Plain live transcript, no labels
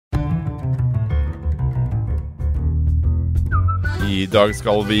I dag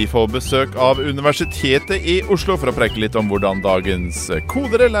skal vi få besøk av Universitetet i Oslo for å preike litt om hvordan dagens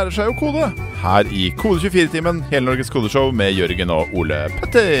kodere lærer seg å kode. Her i Kode 24-timen, hele Norges kodeshow med Jørgen og Ole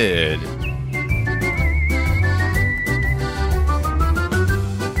Petter.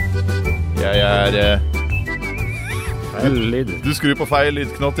 Jeg er... Du skrur på feil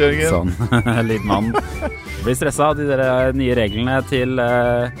lydknott, Jørgen. Sånn, lydmann. Blir stresset av de der nye reglene til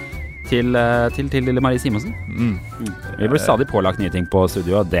Lille Marie Simonsen. Vi blir stadig pålagt nye ting på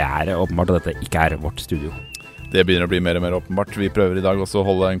studio. Det er åpenbart at dette ikke er vårt studio. Det begynner å bli mer og mer åpenbart. Vi prøver i dag også å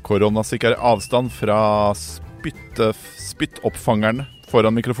holde en koronasikker avstand fra spyttoppfangerne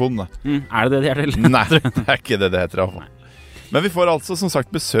foran mikrofonene. Er det det de er til? Nei, det er ikke det det heter. Men vi får altså som sagt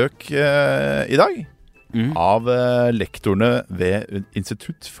besøk i dag av lektorene ved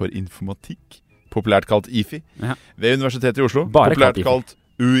Institutt for informatikk, populært kalt IFI, ved Universitetet i Oslo, bare populært kalt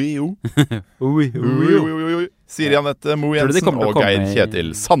UiO. Siri Anette Mo Jensen og Geir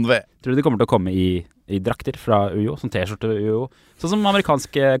Kjetil Sandve. Tror du de kommer til å komme i drakter fra UiO, som t-skjorte UiO? Sånn som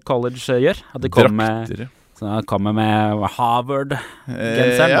amerikanske college gjør. At de kommer med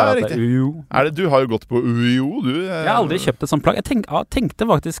Harvard-genseren. Ja, riktig. Du har jo gått på UiO, du. Jeg har aldri kjøpt et sånt plagg. Jeg tenkte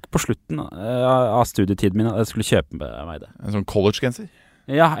faktisk på slutten av studietiden min at jeg skulle kjøpe meg det. En sånn college-genser?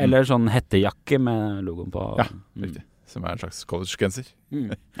 Ja, eller sånn hettejakke med logoen på. Ja, riktig. Som er en slags college-genser.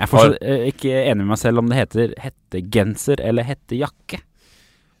 Jeg er fortsatt ikke enig med meg selv om det heter hettegenser eller hettejakke.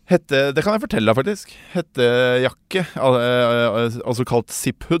 Det kan jeg fortelle deg faktisk. Hettejakke, altså kalt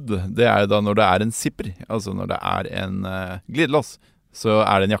zip-hood, det er da når det er en zipper. Altså når det er en glidelås, så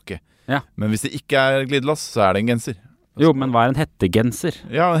er det en jakke. Ja. Men hvis det ikke er glidelås, så er det en genser. Jo, men hva er en hettegenser?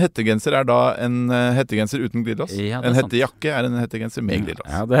 Ja, en hettegenser er da en hettegenser uten glidelås. Ja, en hettejakke er en hettegenser med glidelås.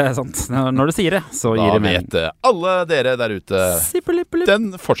 Ja, det er sant. Når du sier det, så gir det mening. Da vet alle dere der ute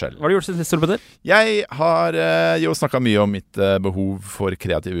den forskjellen. Hva har du gjort siden sist, Ole Petter? Jeg har jo snakket mye om mitt behov for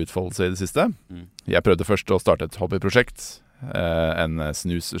kreativ utfoldelse i det siste. Jeg prøvde først å starte et hobbyprosjekt, en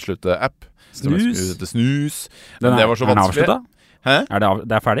snus-slutte-app. Snus? Men det var så vanskelig. Er den avsluttet?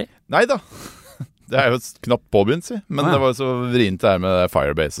 Det er ferdig? Neida. Det er jo knapt påbegynt, men det var så vrient det her med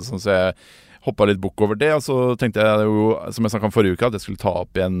Firebase og sånn, så jeg hoppet litt bukk over det, og så tenkte jeg jo, som jeg snakket om forrige uke, at jeg skulle ta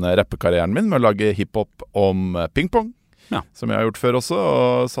opp igjen rappekarrieren min med å lage hiphop om pingpong, som jeg har gjort før også,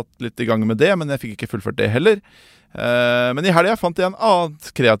 og satt litt i gang med det, men jeg fikk ikke fullført det heller. Men i helgen fant jeg en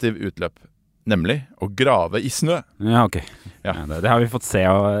annet kreativ utløp, nemlig å grave i snø. Ja, ok. Ja. Det har vi fått se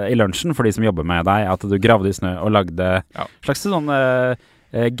i lunsjen for de som jobber med deg, at du gravde i snø og lagde slags sånn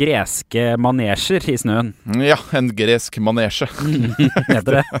greske manesjer i snøen. Ja, en gresk manesje.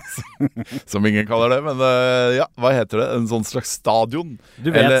 Heter det? Som ingen kaller det, men hva heter det? En sånn slags stadion.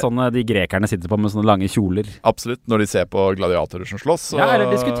 Du vet sånne de grekerne sitter på med sånne lange kjoler. Absolutt, når de ser på gladiatorer som slåss. Ja,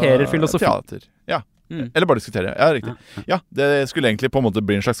 eller diskuterer filosofi. Teater, ja. Eller bare diskutere, ja, riktig. Ja, det skulle egentlig på en måte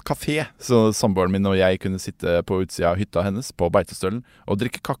bli en slags kafé, så samboeren min og jeg kunne sitte på utsida av hytta hennes på Beitostølen og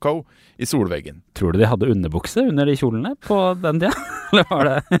drikke kakao i solveggen. Tror du de hadde underbukse under de kjolene på den tida? Eller var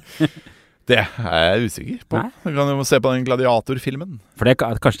det? Det er jeg usikker på. Du kan jo se på den gladiatorfilmen. For det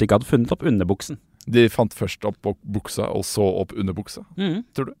kanskje de ikke hadde funnet opp underbuksen? De fant først opp buksa, og så opp underbuksa,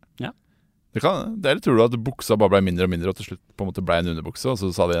 tror du? Ja. Eller tror du at buksa bare ble mindre og mindre, og til slutt på en måte ble en underbukse, og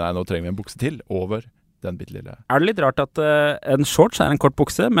så sa de, nei, nå trenger vi en bukse til over den bitte lille. Er det litt rart at en shorts er en kort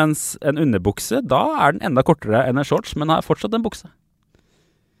bukse, mens en underbukse, da er den enda kortere enn en shorts, men har fortsatt en bukse?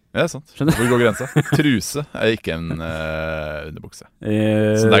 Ja, det er sant. Hvor går grensa? Truse er ikke en underbukse.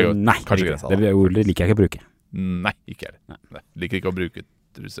 Så der går kanskje grensa. Det ordet liker jeg ikke å bruke. Nei, ikke heller. Liker ikke å bruke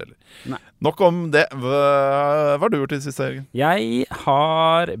truse heller. Nei. Nok om det. Hva har du gjort i det siste, Jørgen? Jeg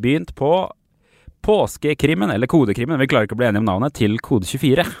har begynt på påskekrimmen, eller kodekrimmen, vi klarer ikke å bli enige om navnet, til kode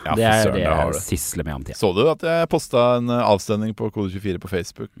 24. Ja, det er det jeg sysler med om tiden. Så du at jeg postet en avstemning på kode 24 på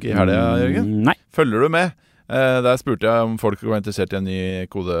Facebook i helgen, Jørgen? Nei. Følger du med? Der spurte jeg om folk var interessert i en ny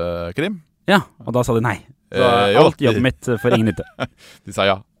kodekrim. Ja, og da sa de nei. Så alt jobben mitt for ingen nytte. De sa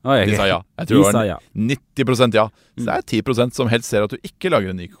ja. De sa ja. Jeg tror det var 90% ja. Så det er 10% som helst ser at du ikke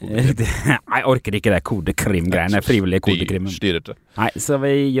lager en ny kodekrim. Jeg orker ikke det kodekrim-greiene, frivillige kodekrimmen. Styrete. Nei, så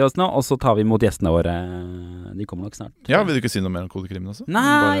vi gir oss nå, og så tar vi imot gjestene våre. De kommer nok snart. Ja, vil du ikke si noe mer om kodekrimmen også?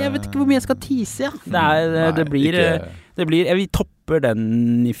 Nei, jeg vet ikke hvor mye jeg skal tease, ja. Det blir vi topper den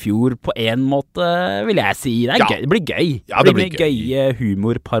i fjor på en måte, vil jeg si. Det blir gøy. Ja, det blir gøye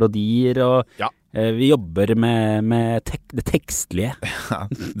humorparodier og vi jobber med det tekstlige. Ja,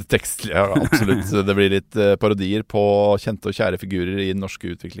 det tekstlige, ja, absolutt. Det blir litt parodier på kjente og kjære figurer i den norske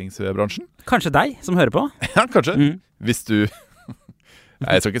utviklingsbransjen. Kanskje deg som hører på? Ja, kanskje. Hvis du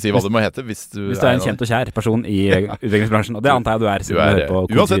Jeg skal ikke si hva det må hete hvis du er en kjent og kjær person i utviklingsbransjen, og det antar jeg du er. Du er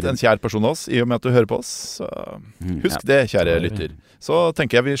uansett en kjær person av oss, i og med at du hører på oss. Så husk det, kjære lytter. Så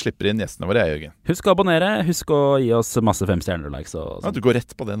tenker jeg vi slipper inn gjestene våre, Jørgen. Husk å abonnere, husk å gi oss masse 5 stjerner og likes. Og ja, du går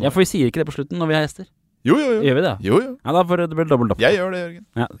rett på det nå. Ja, for vi sier ikke det på slutten når vi har gjester. Jo. Gjør vi det? Jo. Ja, da får det bli dobbelt opp. Jeg gjør det, Jørgen.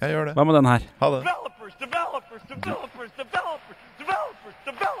 Ja. Jeg gjør det. Hva med den her? Ha det.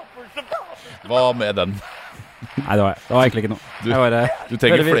 Hva med den? Nei, det var egentlig ikke noe. Du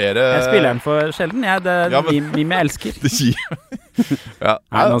trenger flere... Jeg spiller den for sjelden. Det er meme jeg elsker. Det gir... Ja.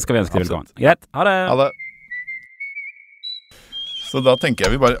 Nei, nå skal vi ønske deg velkommen. Greit, ha det. Ha det. Så da tenker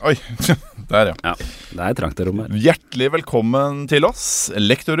jeg vi bare... Oi, der ja. Det er trangt det rommet. Hjertelig velkommen til oss,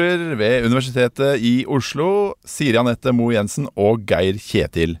 lektorer ved Universitetet i Oslo, Siri Anette Moe Jensen og Geir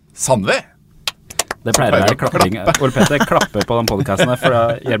Kjetil Sandve. Det pleier å være klapping. Ole Petter klapper på den podcasten for å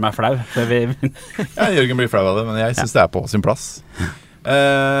gjøre meg flau. Ja, Jørgen blir flau av det, men jeg synes det er på sin plass.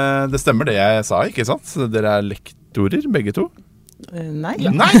 Det stemmer det jeg sa, ikke sant? Dere er lektorer, begge to? Nei,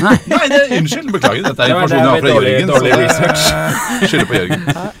 unnskyld, beklager. Dette er informasjonen jeg har fra Jørgen. Dårlig research. Skylder på Jørgen.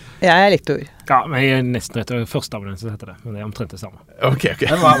 Jeg er lektor. Ja, men jeg er nesten rett og første abonnent, så heter det. Men det er omtrent det samme. Ok.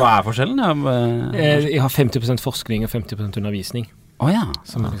 Men hva er forskjellen? Jeg har 50% forskning og 50% undervisning. Ja.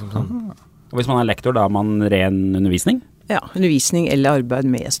 Som er liksom sånn. Og hvis man er lektor, da har man ren undervisning? Ja, undervisning eller arbeid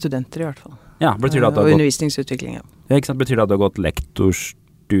med studenter i hvert fall. Ja, betyr det at du har og undervisningsutvikling, ja. Ikke sant? Betyr det at du har gått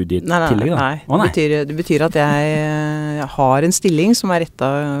lektorstudiet tillegg, da? Nei. Det betyr at jeg har en stilling som er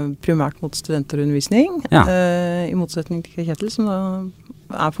rettet primært mot studenter og undervisning, i motsetning til Kjetil, som da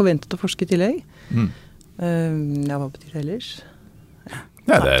er forventet å forske i tillegg. Hva betyr det ellers?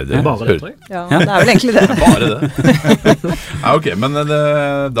 Ja, det er bare det, tror jeg. Ja, det er vel egentlig det. Bare det. Ja, ok, men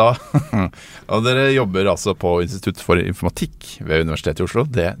da og dere jobber altså på Institutt for informatikk ved Universitetet i Oslo.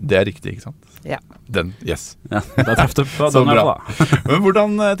 Det er riktig, ikke sant? Ja. Yes. Ja, da traff du på den her da. Men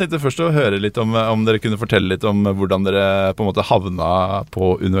hvordan, jeg tenkte først å høre litt om dere kunne fortelle litt om hvordan dere på en måte havna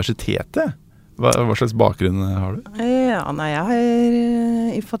på universitetet. Hva slags bakgrunn har du? Ja, nei, jeg har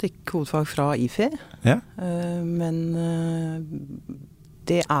informatikk-kodefag fra IFI. Ja. Men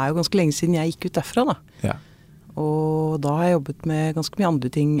det er jo ganske lenge siden jeg gikk ut derfra, da. Ja. Og da har jeg jobbet med ganske mye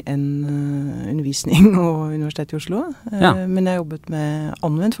andre ting enn undervisning og Universitetet i Oslo. Men jeg har jobbet med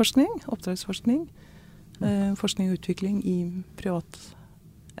anvendt forskning, oppdragsforskning, forskning og utvikling i privat.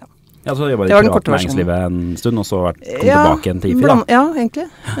 Ja, så jobber du i privat næringslivet en stund, og så kom tilbake igjen til IFI, da? Ja, egentlig.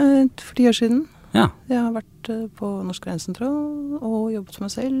 For 10 år siden. Ja. Jeg har vært på Norsk Regnsentral og jobbet for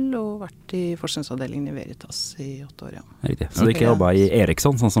meg selv, og vært i forskningsavdelingen i Veritas i 8 år, ja. Riktig. Så du ikke jobbet i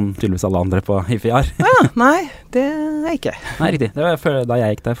Eriksson, sånn som tydeligvis alle andre på IFI har? Nei, det er jeg ikke. Nei, riktig. Det var da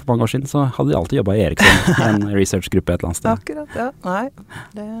jeg gikk der for mange år siden, så hadde de alltid jobbet i Eriksson, en researchgruppe et eller annet sted. Akkurat, ja. Nei,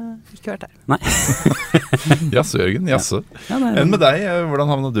 det har ikke vært der. Nei. Jaså, Jørgen, jaså. Enn med deg,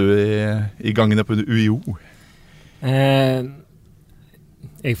 hvordan havnet du i gangene på UiO?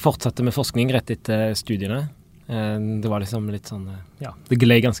 Jeg fortsatte med forskning rett etter studiene. Det var liksom litt sånn, det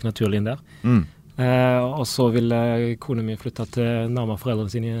gled ganske naturlig inn der. Og så ville kone mi flytte til nærmere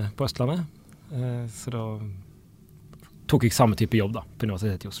foreldrene sine på Østlandet. Så da tok jeg samme type jobb da, på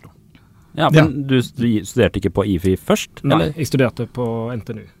Universitetet i Oslo. Ja, men du studerte ikke på IFI først? Nei, eller? Jeg studerte på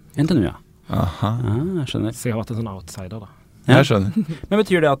NTNU. NTNU, ja. Aha. Jeg skjønner. Så jeg har vært en sånn outsider da. Jeg skjønner. Men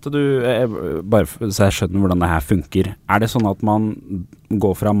betyr det at du, bare så jeg skjønner hvordan det her funker, er det sånn at man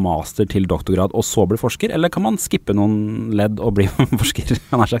går fra master til doktorgrad og så blir forsker, eller kan man skippe noen ledd og bli forsker,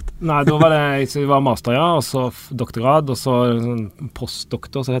 han har sagt? Nei, da var det var master, ja, og så doktorgrad, og så sånn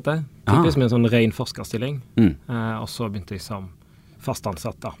postdoktor, så heter det. Typisk med en sånn ren forskerstilling. Og så begynte jeg som fast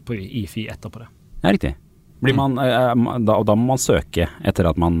ansatt da, på IFI etterpå det. Ja, riktig. Blir man, da må man søke etter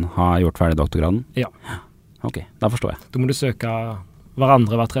at man har gjort ferdig doktorgraden? Ja. Ok, da forstår jeg. Da må du søke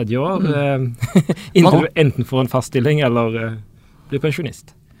hverandre hver 3. år, inntil du enten får en fast stilling eller blir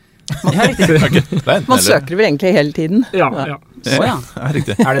pensjonist. Ja, riktig. Man søker vel egentlig hele tiden. Ja.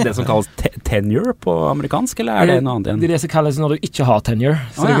 Riktig. Er det det som kalles tenure på amerikansk, eller er det noe annet igjen? Det er det som kalles når du ikke har tenure.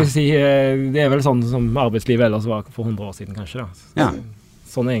 Så det vil si, det er vel sånn som arbeidslivet ellers var for 100 år siden, kanskje da. Ja.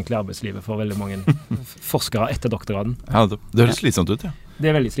 Sånn er egentlig arbeidslivet for veldig mange forskere etter doktorgraden. Ja, det høres slitsomt ut, ja.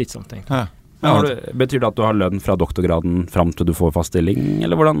 Det er veldig slitsomt, egentlig. Ja. Betyr det at du har lønn fra doktorgraden fram til du får fast stilling,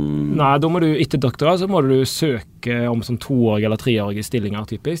 eller hvordan? Nei, da må du, etter doktorgrad så må du søke om sånn 2-årige eller 3-årige stillinger,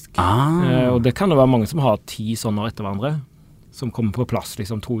 typisk. Og det kan jo være mange som har 10 sånne etter hverandre, som kommer på plass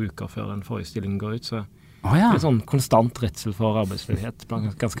liksom 2 uker før den forrige stillingen går ut, så det er en sånn konstant redsel for arbeidsledighet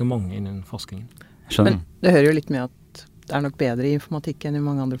blant ganske mange innen forskningen. Skjønner. Men det hører jo litt med at det er nok bedre i informatikk enn i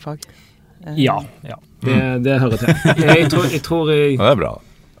mange andre fag. Ja. Det hører til. Jeg tror det er bra.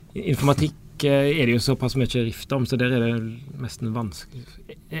 Informatikk informatikk det jo såpass mye rift om, så der det nesten vanskelig.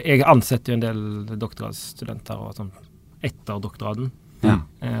 Jeg ansetter jo en del doktorgradsstudenter og sånn etter doktoraden.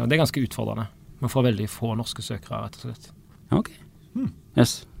 Og det ganske utfordrende. Man får veldig få norske søkere, rett og slett. Ok.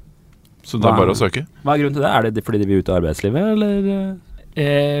 Yes. Så det bare å søke? Hva grunnen til det? Det fordi de vil ut i arbeidslivet, eller?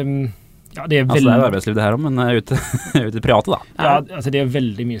 Ja, det veldig... Altså det jo arbeidsliv det her om, men ute i det private da. Ja, altså det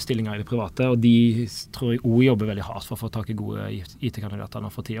veldig mye stillinger i det private, og de tror jeg også jobber veldig hardt for å få tak i gode IT-kandidater nå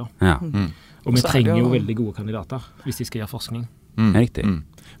for tiden. Ja. Og vi trenger jo veldig gode kandidater hvis de skal gjøre forskning. Riktig.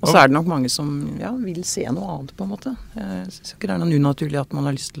 Og så det nok mange som vil se noe annet på en måte. Jeg synes ikke det noe unaturlig at man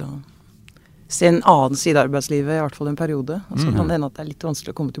har lyst til å se en annen side av arbeidslivet, i hvert fall en periode. Og så kan det hende at det litt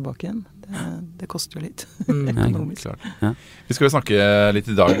vanskelig å komme tilbake igjen. Det koster jo litt økonomisk. Ja. Vi skal jo snakke litt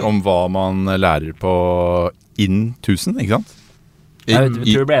i dag om hva man lærer på IN 1000, ikke sant? Jeg tror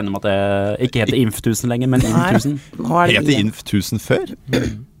vi ble enige om at det ikke heter INF 1000 lenger, men IN 1000. Heter INF 1000 før?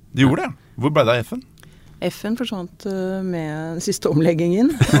 De gjorde det. Hvor ble det av FN? FN forsvant med den siste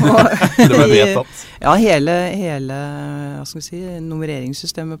omleggingen. Det var vedtatt. Ja, hele hva skal vi si,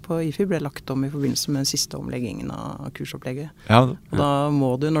 nummereringssystemet på IFI ble lagt om i forbindelse med den siste omleggingen av kursopplegget. Ja. Og da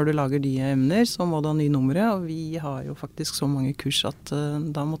må du, når du lager nye emner, så må du ha nye numre, og vi har jo faktisk så mange kurs at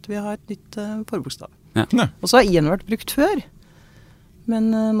da måtte vi ha et nytt forbokstav. Ja. Og så har IN vært brukt før,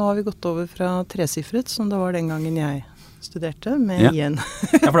 men nå har vi gått over fra tresifret, som det var den gangen jeg studerte, med igjen.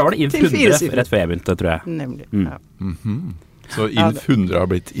 Ja, for da var det INF 100 rett før jeg begynte, tror jeg. Nemlig, ja. Så INF 100 har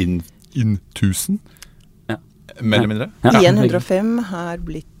blitt IN 1000? Ja. Mer eller mindre? Ja. IN 105 har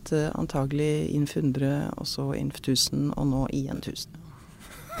blitt antagelig INF 100, og så INF 1000, og nå IN 1000.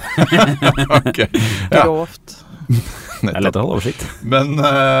 Ok. Grovt. Det lett å holde oversikt. Men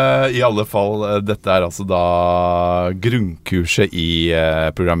i alle fall, dette altså da grunnkurset i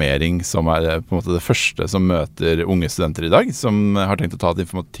programmering, som på en måte det første som møter unge studenter i dag, som har tenkt å ta et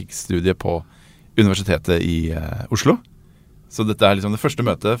informatikkstudie på Universitetet i Oslo. Så dette liksom det første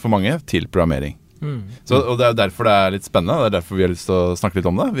møtet for mange til programmering. Så, og det derfor det litt spennende, det derfor vi har lyst til å snakke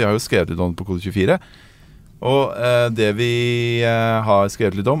litt om det. Vi har jo skrevet litt om det på kode 24. Og det vi har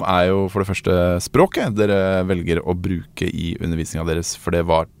skrevet litt om jo for det første språket dere velger å bruke i undervisningen deres, for det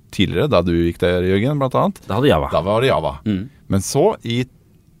var tidligere, da du gikk der, Jørgen, blant annet. Da hadde Java. Da var det Java. Men så, i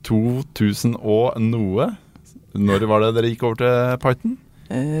 2000 og noe, når var det dere gikk over til Python?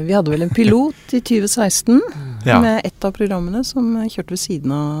 Vi hadde vel en pilot i 2016 med et av programmene som kjørte ved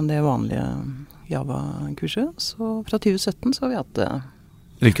siden av det vanlige Java-kurset. Så fra 2017 så har vi hatt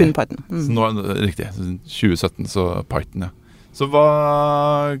kun Python. Så nå, riktig, 2017 så Python, ja. Så hva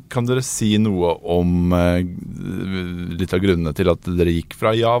kan dere si noe om litt av grunnene til at dere gikk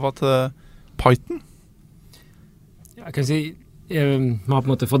fra Java til Python? Jeg kan si, vi har på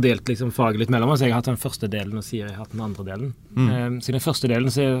en måte fordelt liksom faget litt mellom oss. Jeg har hatt den første delen, og sier jeg har hatt den andre delen. Så i den første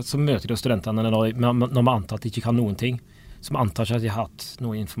delen så møter de studentene når vi antar at de ikke kan noen ting. Så vi antar ikke at de har hatt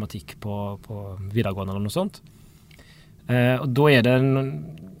noe informatikk på videregående eller noe sånt. Og da det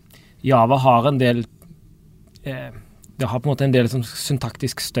Java har en del det har på en måte en del sånn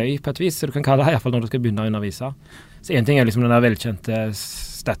syntaktisk støy på et vis, så du kan kalle det i hvert fall når du skal begynne å undervise. Så en ting liksom den der velkjente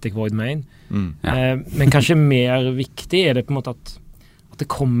static void main, men kanskje mer viktig det på en måte at det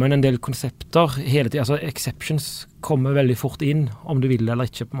kommer en del konsepter hele tiden, altså exceptions kommer veldig fort inn, om du vil eller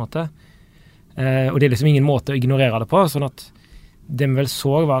ikke på en måte, og det liksom ingen måte å ignorere det på, sånn at det vi vel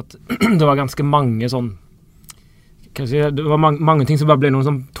så var at det var ganske mange sånn det var mange ting som bare ble noen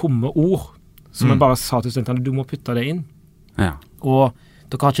sånn tomme ord som man bare sa til studentene, du må putte det inn. Ja. Og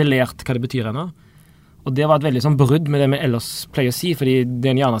dere har ikke lært hva det betyr ennå. Og det var et veldig sånn brudd med det vi ellers pleier å si, fordi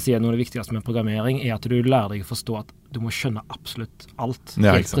det en gjerne sier noe av det viktigste med programmering at du lærer deg å forstå at du må skjønne absolutt alt,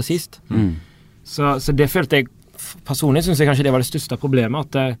 helt presist. Så det følte jeg, personlig synes jeg kanskje det var det største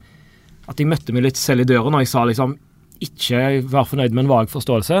problemet, at jeg møtte meg litt selv i døren når jeg sa liksom ikke være fornøyd med en vag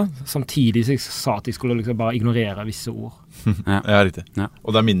forståelse, samtidig som jeg sa at jeg skulle liksom bare ignorere visse ord. Ja, riktig. Ja.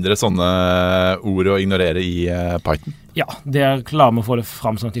 Og det mindre sånne ord å ignorere i Python? Ja, der klarer vi å få det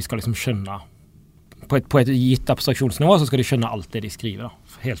frem sånn at de skal liksom skjønne, på et gitt abstraksjonsnivå, så skal de skjønne alt det de skriver,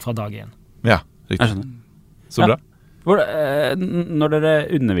 da, helt fra dag 1. Ja, riktig. Så bra. Når dere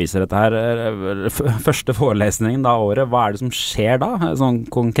underviser dette her, første forelesningen da året, hva det som skjer da, sånn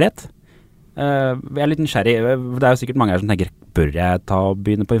konkret? Jeg litt nysgjerrig, det jo sikkert mange her som tenker, bør jeg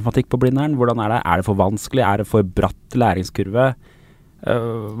begynne på informatikk på Blindern? Hvordan det? Det for vanskelig? Det for bratt læringskurve?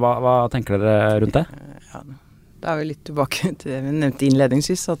 Hva tenker dere rundt det? Ja, da vi litt tilbake til det vi nevnte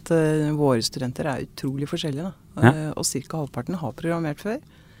innledningsvis, at våre studenter utrolig forskjellige. Og cirka halvparten har programmert før.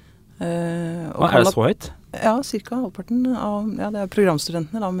 Det så høyt? Ja, cirka halvparten av, det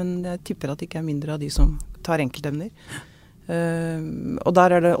programstudentene da, men jeg tipper at det ikke mindre av de som tar enkeltemner. Og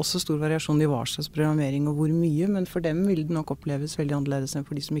der det også stor variasjon i hva slags programmering og hvor mye, men for dem vil det nok oppleves veldig annerledes enn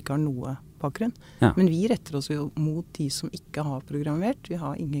for de som ikke har noe bakgrunn. Ja. Men vi retter oss jo mot de som ikke har programmert. Vi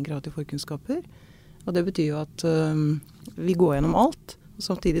har ingen krav til forkunnskaper. Og det betyr jo at vi går gjennom alt. Og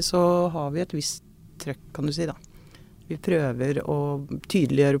samtidig så har vi et visst trøkk, kan du si da. Vi prøver å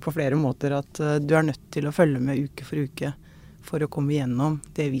tydeliggjøre på flere måter at du nødt til å følge med uke for uke for å komme gjennom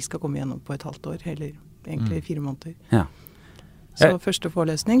det vi skal komme gjennom på et halvt år, eller egentlig 4 måneder. Ja. Så første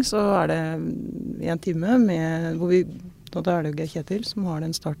forelesning så det 1 time med, hvor vi, da det jo Geir Kjetil som har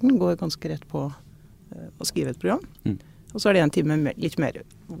den starten, går ganske rett på å skrive et program. Og så det 1 time med litt mer,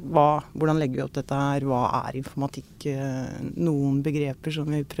 hvordan legger vi opp dette her, hva informatikk, noen begreper som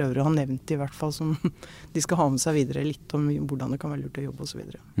vi prøver å ha nevnt i hvert fall, som de skal ha med seg videre, litt om hvordan det kan være lurt å jobbe og så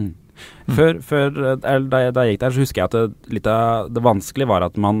videre. Da jeg gikk der, så husker jeg at litt av det vanskelige var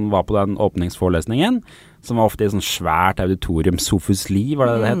at man var på den åpningsforelesningen, som var ofte i sånn svært auditorium, Sofus Li, var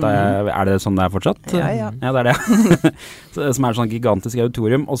det het? Det sånn det fortsatt? Ja. Ja, det det. Som sånn gigantisk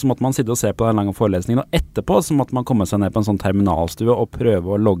auditorium, og så måtte man sitte og se på den lange forelesningen, og etterpå så måtte man komme seg ned på en sånn terminalstue og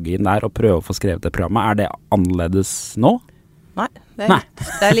prøve å logge inn der og prøve å få skrevet det programmet. Det annerledes nå? Nei,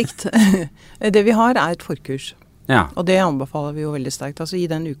 det likt. Det vi har et forkurs. Ja. Og det anbefaler vi jo veldig sterkt. Altså i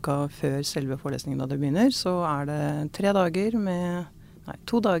den uka før selve forelesningen da det begynner, så det 2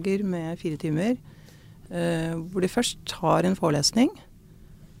 dager med 4 timer, hvor de først har en forelesning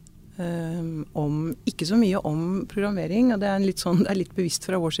ikke så mye om programmering, og det litt bevisst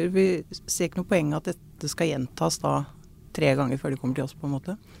fra vår side. Vi ser ikke noe poeng at dette skal gjentas da 3 ganger før de kommer til oss på en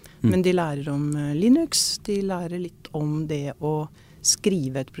måte. Men de lærer om Linux, de lærer litt om det å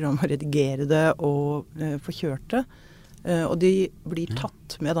skrive et program og redigere det og få kjørt det. Og de blir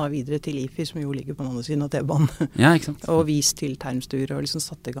tatt med da videre til IFI, som jo ligger på den andre siden av T-banen. Ja, ikke sant. Og vist til termstuer og liksom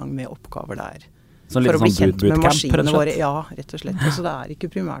satt i gang med oppgaver der. Så for å bli kjent med maskinene våre. Ja, rett og slett. Altså det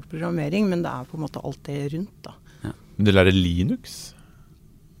ikke primært programmering, men det på en måte alt det rundt da. Ja. De lærer Linux?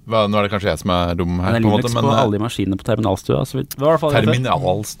 Nå det kanskje jeg som dum her, på en måte, men... på alle de maskinene på terminalstua.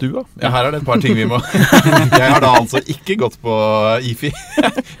 Terminalstua? Ja, her det et par ting vi må... Jeg har da altså ikke gått på IFI,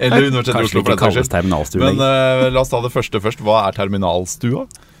 eller Universitetet i Oslo. Kanskje ikke kalles terminalstua. Men la oss ta det første først. Hva terminalstua?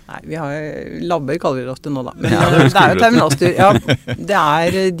 Nei, vi har labber kaller vi det ofte nå da. Men det jo terminalstyr. Ja,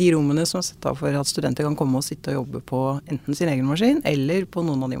 det de rommene som satt av for at studenter kan komme og sitte og jobbe på enten sin egen maskin, eller på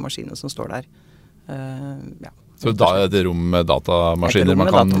noen av de maskinene som står der. Ja. Så da det rom med datamaskiner man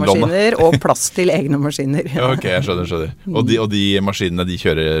kan låne? Og plass til egne maskiner. Ja. Ok, jeg skjønner. Og de maskinene, de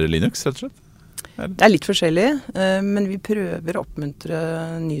kjører Linux, rett og slett? Det litt forskjellig, men vi prøver å oppmuntre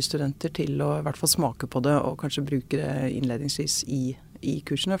nye studenter til å i hvert fall smake på det, og kanskje bruke det innledningsvis i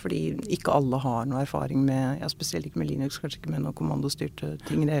kursene, fordi ikke alle har noe erfaring med, spesielt ikke med Linux, kanskje ikke med noe kommandostyrte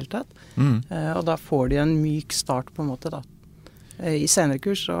ting i det hele tatt. Og da får de en myk start på en måte da. I senere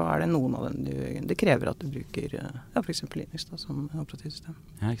kurs så det noen av dem det krever at du bruker for eksempel Linux da, som operativsystem.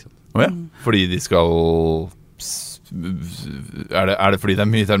 Ja, ikke sant. Ja, fordi de skal... det fordi det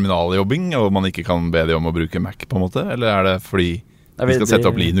mye terminaljobbing, og man ikke kan be dem om å bruke Mac på en måte? Eller det fordi de skal sette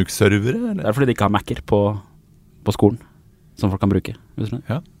opp Linux-servere? Det fordi de ikke har Mac-er på skolen, som folk kan bruke.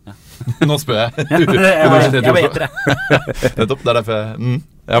 Ja. Nå spør jeg. Jeg vet det. Nettopp, det derfor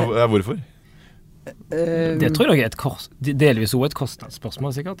hvorfor? Det tror jeg delvis også et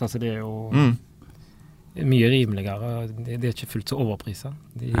kostnadsspørsmål sikkert. Altså det jo mye rimeligere, det ikke fullt så overpriset.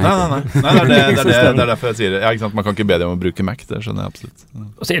 Nei, det derfor jeg sier det. Ja, ikke sant? Man kan ikke be dem om å bruke Mac, det skjønner jeg absolutt.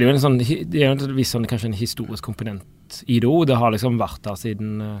 Og så det jo en viss kanskje en historisk komponent i det. Det har liksom vært der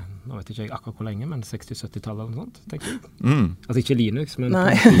siden, nå vet ikke jeg akkurat hvor lenge, men 60-70-tallet eller noe sånt, tenker jeg. Altså ikke Linux, men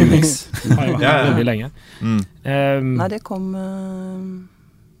Linux har jo vært veldig lenge. Nei, det kom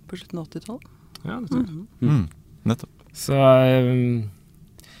på slutten av 80-tallet. Ja, nettopp. Så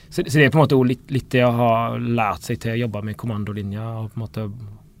det på en måte litt det å ha lært seg til å jobbe med kommandolinjer og på en måte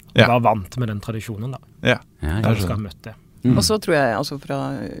være vant med den tradisjonen da. Ja, jeg skal ha møtt det. Og så tror jeg, altså fra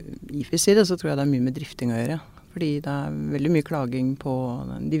IFIs side, så tror jeg det mye med drifting å gjøre. Fordi det veldig mye klaging på,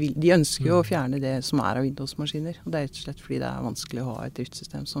 de ønsker jo å fjerne det som av Windows-maskiner. Og det rett og slett fordi det vanskelig å ha et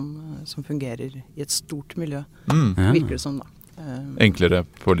driftssystem som fungerer i et stort miljø. Virker det som da. Enklere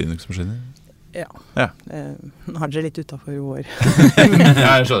på Linux-maskiner? Ja. Nå har dere litt utenfor vår.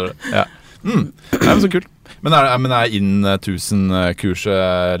 Ja, jeg skjønner det. Ja. Men så kult. Men innen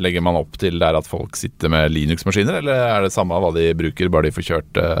 1000-kurset legger man opp til der at folk sitter med Linux-maskiner, eller det samme hva de bruker, bare de får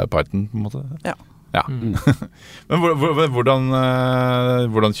kjørt Python på en måte? Ja. Men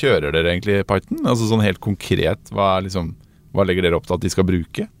hvordan kjører dere egentlig Python? Altså sånn helt konkret, hva legger dere opp til at de skal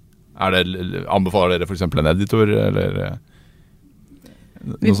bruke? Anbefaler dere for eksempel en editor, eller...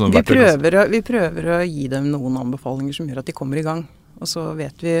 noe sånt Vi prøver å gi dem noen anbefalinger som gjør at de kommer i gang. Og så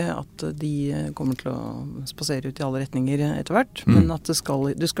vet vi at de kommer til å spasere ut i alle retninger etter hvert, men at du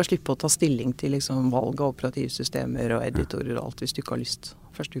skal slippe å ta stilling til liksom valg av operativsystemer og editorer og alt hvis du ikke har lyst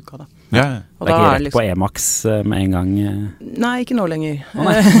første uka da. Ja. Og det er ikke rett på Emacs med en gang? Nei, ikke nå lenger.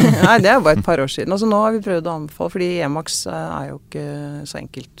 Nei, det er bare et par år siden. Altså nå har vi prøvd å anbefale, fordi Emacs er jo ikke så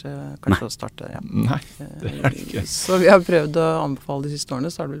enkelt kanskje å starte. Ja. Nei, det er det ikke. Så vi har prøvd å anbefale de siste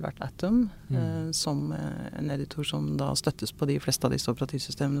årene, så har det vel vært Atom som en editor som da støttes på de fleste av disse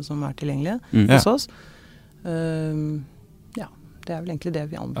operativsystemene som er tilgjengelige hos oss. Ja. Det er vel egentlig det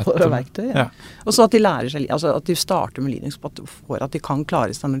vi anbefaler av verktøy. Ja. Og så at de lærer seg, altså at de starter med Linux, for at de kan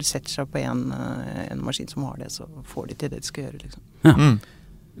klare seg når de setter seg på en maskin som har det, så får de til det de skal gjøre. Liksom. Ja.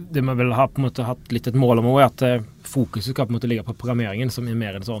 Det må vel ha på en måte hatt litt et mål om at fokuset skal på en måte ligge på programmeringen, som er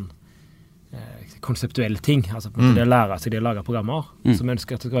mer en sånn konseptuell ting. Altså på en måte det å lære seg det å lage programmer, som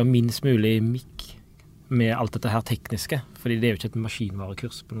ønsker at det skal være minst mulig mikk med alt dette her tekniske, fordi det er jo ikke et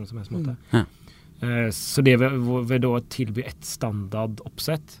maskinvarekurs på noen som helst måte. Ja. Så det vil da tilby et standard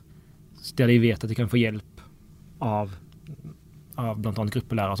oppsett der de vet at de kan få hjelp av blant annet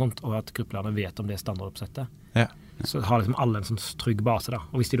gruppelærere og sånt, og at gruppelærerne vet om det standardoppsettet. Ja. Så har liksom alle en sånn trygg base da.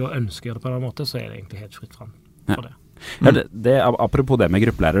 Og hvis de da ønsker å gjøre det på en måte, så er det egentlig helt fritt fram for det. Ja, apropos det med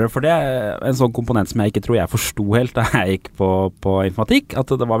gruppelærere, for det er en sånn komponent som jeg ikke tror jeg forstod helt da jeg gikk på informatikk,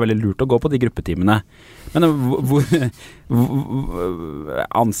 at det var veldig lurt å gå på de gruppetimene. Men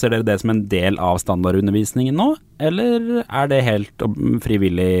anser dere det som en del av standardundervisningen nå, eller er det helt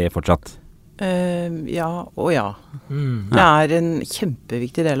frivillig fortsatt? Ja og ja. Det er en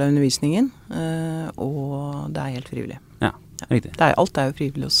kjempeviktig del av undervisningen, og det er helt frivillig. Ja. Riktig. Alt er jo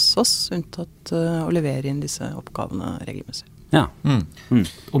frivillig hos oss, unntatt å levere inn disse oppgavene regelmessig. Ja.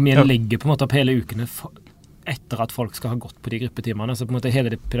 Og vi legger på en måte opp hele ukene etter at folk skal ha gått på de gruppetimene, så på en måte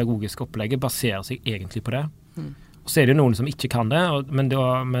hele det pedagogiske opplegget baserer seg egentlig på det. Og så er det jo noen som ikke kan det, men det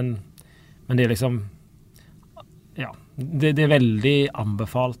er liksom det er veldig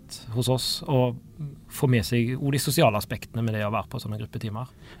anbefalt hos oss å få med seg de sosiale aspektene med det å være på sånne gruppetimer.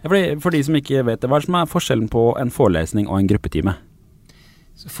 Ja, for de som ikke vet det, hva er det som er forskjellen på en forelesning og en gruppetime?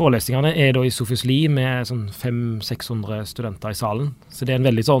 Så forelesningene er da i Sofius Li med sånn 500-600 studenter i salen. Så det er en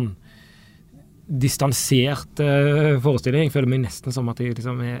veldig sånn distansert forestilling. Jeg føler meg nesten som at jeg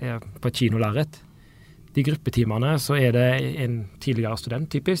liksom er på et kinolerret. De gruppetimene så er det en tidligere student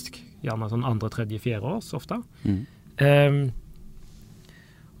typisk, gjerne sånn 2., 3., 4. års ofte.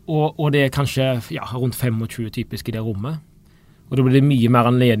 Og det er kanskje rundt 25 typisk i det rommet. Og da blir det mye mer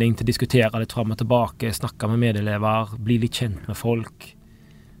anledning til å diskutere litt fram og tilbake, snakke med medelever, bli litt kjent med folk.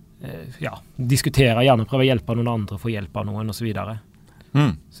 Diskutere, gjerne prøve å hjelpe noen andre, få hjelp av noen og så videre.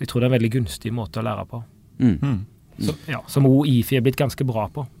 Så jeg tror det er en veldig gunstig måte å lære på. Som UiO er blitt ganske bra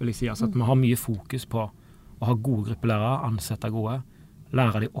på, vil jeg si. Altså at vi har mye fokus på å ha gode gruppelærere, ansette gode,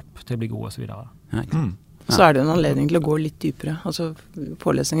 lære de opp til å bli gode og så videre. Så er det en anledning til å gå litt dypere. Altså,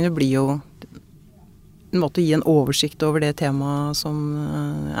 forelesningene blir jo en måte å gi en oversikt over det temaet som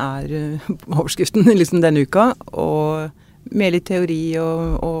er overskriften liksom denne uka, og med litt teori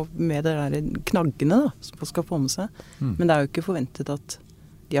og med det der knaggene da, som man skal få med seg. Men det er jo ikke forventet at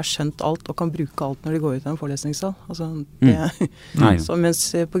de har skjønt alt og kan bruke alt når de går ut av en forelesningssal. Altså, så mens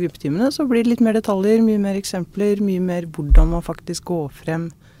på gruppetimene så blir det litt mer detaljer, mye mer eksempler, mye mer hvordan man faktisk går frem,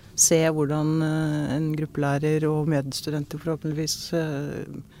 se hvordan en gruppelærer og medstudenter forhåpentligvis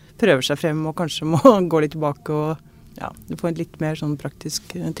prøver seg frem og kanskje må gå litt tilbake og du får en litt mer sånn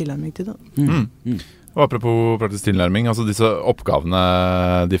praktisk tilnærming til det. Og apropos praktisk tilnærming, altså disse oppgavene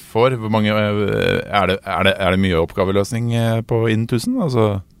de får, hvor mange, er det mye oppgaveløsning på innen 1000?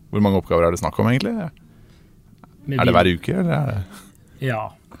 Altså, hvor mange oppgaver er det snakk om egentlig? Er det hver uke, eller er det? Ja.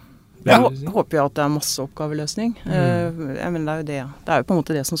 Jeg håper jo at det er masse oppgaveløsning. Men det er jo det. Det er jo på en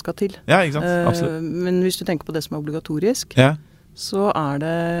måte det som skal til. Ja, ikke sant? Absolutt. Men hvis du tenker på det som er obligatorisk, så er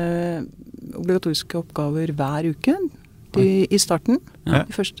det obligatoriske oppgaver hver uke i starten.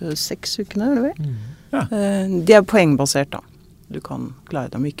 De første 6 ukene, er det vel? De er poengbasert da. Du kan klare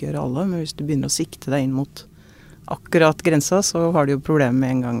dem ikke gjøre alle, men hvis du begynner å sikte deg inn mot akkurat grensa, så har du jo problemer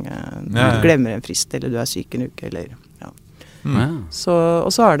med en gang du glemmer en frist, eller du er syk en uke, eller Så,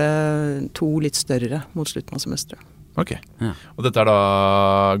 og så er det 2 litt større mot slutten av semesteret. Ok. Og dette er da,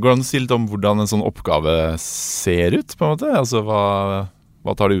 går det an å si litt om hvordan en sånn oppgave ser ut, på en måte? Altså,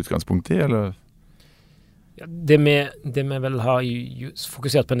 hva tar det utgangspunkt i, eller? Det vi vel har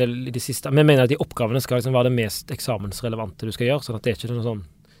fokusert på en del i det siste, vi mener at de oppgavene skal liksom være det mest eksamensrelevante du skal gjøre, sånn at det er ikke noe sånn,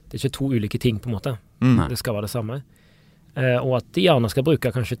 det er ikke 2 ulike ting på en måte. Det skal være det samme. Og at de gjerne skal bruke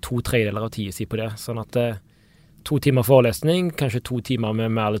kanskje 2/3 av tiden sin på det, sånn at 2 timer forelesning, kanskje 2 timer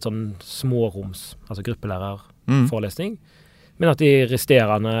med mer litt sånn småroms, altså gruppelærerforelesning. Men at de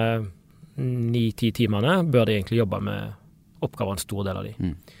resterende 9-10 timene bør de egentlig jobbe med oppgaver en stor del av de.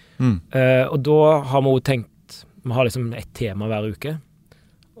 Og da har vi jo tenkt, vi har liksom et tema hver uke,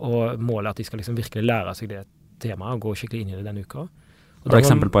 og målet er at de skal liksom virkelig lære seg det temaet og gå skikkelig inn i det denne uka. Har du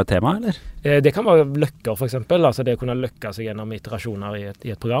eksempel på et tema, eller? Det kan være løkker, for eksempel. Altså det å kunne løkke seg gjennom iterasjoner i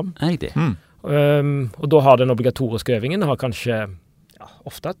et program. Riktig. Og da har den obligatoriske øvingen har kanskje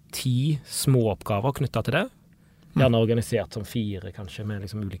ofte 10 små oppgaver knyttet til det. Gjerne organisert som 4, kanskje, med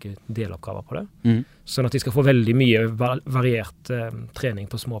liksom ulike deloppgaver på det. Sånn at de skal få veldig mye variert trening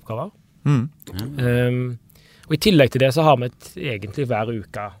på små oppgaver. Og i tillegg til det så har vi egentlig hver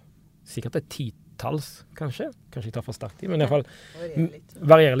uke sikkert et 10-talls, kanskje ikke tar for sterkt i, men i hvert fall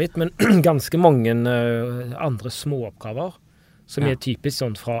varierer litt, men ganske mange andre små oppgaver som er typisk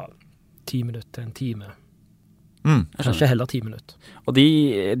sånn fra 10 minutter til en time. Kanskje heller 10 minutter. Og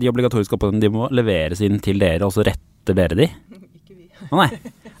de obligatoriske oppgavene, de må leveres inn til dere, og så retter dere de? Ikke vi. Nei,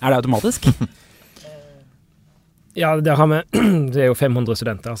 er det automatisk? Ja, det er jo 500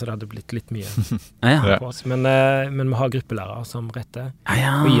 studenter, så det hadde blitt litt mye på oss. Men vi har gruppelærere som retter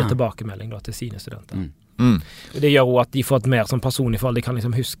og gir tilbakemelding da, til sine studenter. Og det gjør også at de får et mer sånn personlig forhold. De kan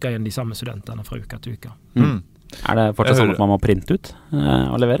liksom huske igjen de samme studentene fra uke til uke. Er det fortsatt sånn at man må printe ut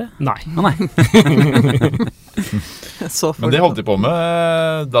og levere? Nei. Nei. Men det holdt de på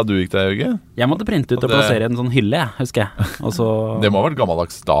med da du gikk der, Jørgen? Jeg måtte printe ut og plassere en sånn hylle, husker jeg. Og så... Det må ha vært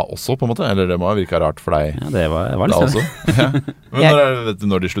gammeldags da også, på en måte? Eller det må ha virket rart for deg? Ja, det var litt sånn. Men vet du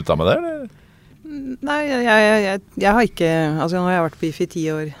når de sluttet med det, eller? Nei, jeg har ikke... Altså, nå har jeg vært på IFI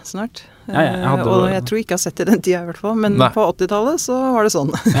 10 år snart. Og jeg tror ikke jeg har sett det den tiden i hvert fall, men på 80-tallet så var det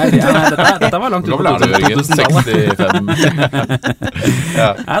sånn. Dette var langt ut på 2000-tallet.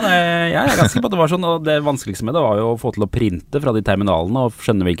 Jeg er ganske sikker på at det var sånn, og det vanskeligste med det var jo å få til å printe fra de terminalene og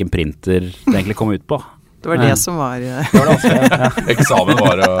skjønne hvilken printer det egentlig kom ut på. Det var det som var... Eksamen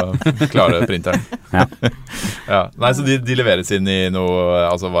var å klare printeren. Nei, så de leveres inn i noe,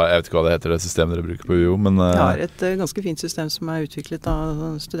 altså jeg vet ikke hva det heter, det systemet dere bruker på UiO, men... Jeg har et ganske fint system som er utviklet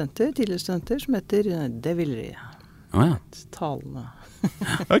av studenter, tidligere studenter, som heter Devilry. Talende.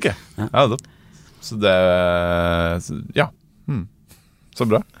 Ok, så det... Så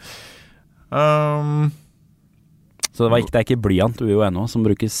bra. Så det er ikke blyant UiO ennå som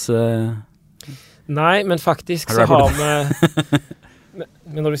brukes... Nei, men faktisk så har vi...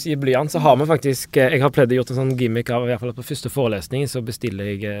 Men når du sier blyant, så har vi faktisk... Jeg har pleid å gjort en sånn gimmick av, i hvert fall på første forelesning, så bestiller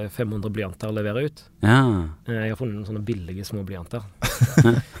jeg 500 blyanter og leverer ut. Jeg har funnet noen sånne billige små blyanter.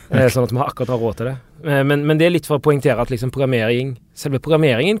 Sånn at vi akkurat har råd til det. Men det er litt for å poengtere at liksom selve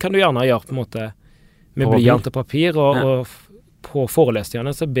programmeringen kan du gjerne gjøre på en måte med blyant og papir, og på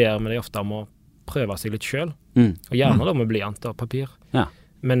forelesningene så ber vi deg ofte om å prøve seg litt selv. Og gjerne da med blyant og papir.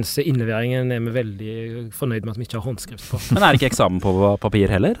 Mens innleveringen er vi veldig fornøyd med at vi ikke har håndskrift på. Men er det ikke eksamen på papir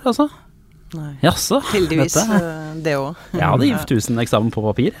heller, altså? Nei. Jaså? Heldigvis det også. Jeg hadde gitt 1000 eksamen på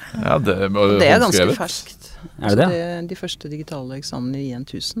papir. Ja, det er ganske ferskt. Er det det? De første digitale eksamene i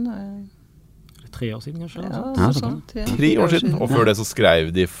 1000 er... 3 år siden, kanskje? Sånn. 3 år siden, og før det så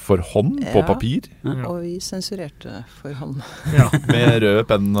skrev de for hånd på papir? Og vi sensurerte for hånd. Med rød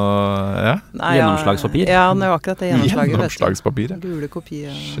penn og... Gjennomslagspapir? Ja, det var akkurat det gjennomslaget. Gjennomslagspapir, Gule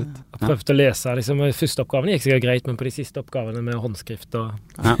kopier. Shit. Jeg prøvde å lese, liksom, første oppgavene gikk sikkert greit, men på de siste oppgavene med håndskrift og...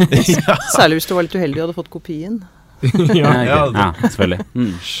 Særlig hvis du var litt uheldig og hadde fått kopien. Ja, selvfølgelig.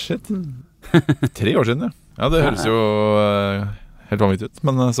 Shit. 3 år siden, ja. Det høres jo... helt vanvittig ut,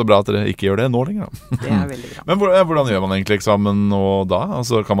 men så bra at dere ikke gjør det nå lenger da. Det er veldig bra. Men hvordan gjør man egentlig eksamen nå da?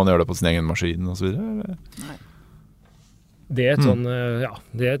 Altså, kan man gjøre det på sin egen maskin og så videre? Nei. Det er et sånn,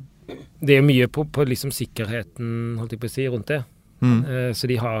 det er mye på liksom sikkerheten, holdt jeg på å si, rundt det.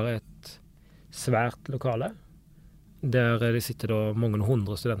 Så de har et svært lokale, der det sitter da mange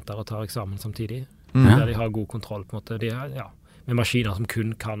 100 studenter og tar eksamen samtidig, der de har god kontroll på en måte. De er, med maskiner som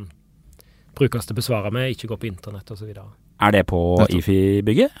kun kan brukes til å besvare med, ikke gå på internett og så videre. Er det på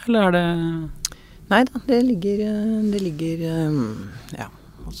IFI-bygget, eller er det... Nei da, det ligger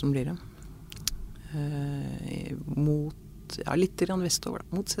hva som blir det? Mot, litt grann vestover da,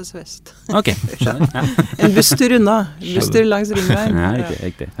 mot CS Vest. Ok, skjønner. En busstur unna, busstur langs ringveien.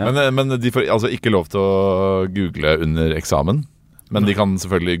 Riktig. Men de får altså ikke lov til å google under eksamen, men de kan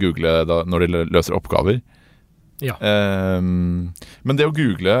selvfølgelig google da, når de løser oppgaver. Ja. Men det å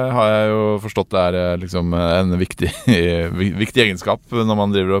google har jeg jo forstått er liksom en viktig egenskap når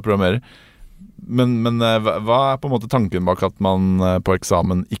man driver og programmerer. Men hva er på en måte tanken bak at man på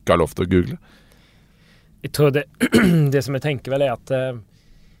eksamen ikke har lov til å google? Jeg tror det som jeg tenker vel er at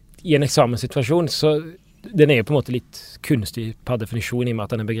i en eksamenssituasjon så den jo på en måte litt kunstig per definisjon i og med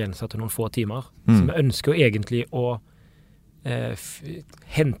at den begrenset til noen få timer. Så vi ønsker jo egentlig å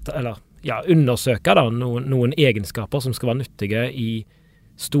undersøke da, noen egenskaper som skal være nyttige i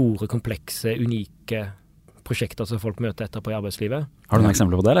store, komplekse, unike prosjekter som folk møter etterpå i arbeidslivet. Har du noen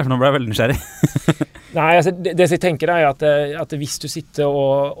eksempler på det, eller? For nå ble jeg veldig nysgjerrig. Nei, altså, det som jeg tenker er at hvis du sitter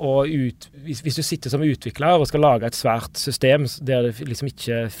hvis du sitter som utvikler og skal lage et svært system der det liksom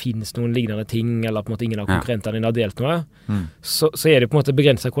ikke finnes noen lignende ting, eller på en måte ingen av konkurrentene dine har delt noe, så det på en måte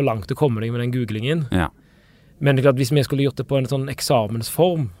begrenset hvor langt du kommer deg med den googlingen. Ja. Men det er klart, hvis vi skulle gjort det på en sånn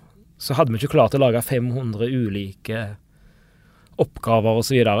eksamensform, så hadde vi ikke klart å lage 500 ulike oppgaver og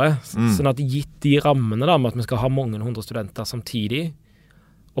så videre. Sånn at gitt de rammene da, med at vi skal ha mange 100 studenter samtidig,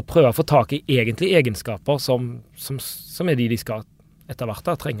 og prøve å få tak i egentlig egenskaper som de skal etter hvert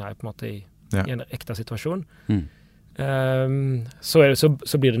da, trenger på en måte i en ekte situasjon,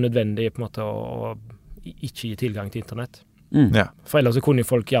 så blir det nødvendig på en måte å ikke gi tilgang til internett. For ellers så kunne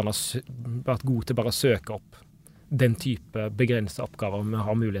folk gjerne vært gode til bare å søke opp den type begrenset oppgaver vi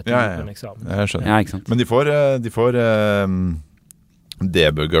har mulighet til på en eksamen. Jeg skjønner. Ja, ikke sant? Men de får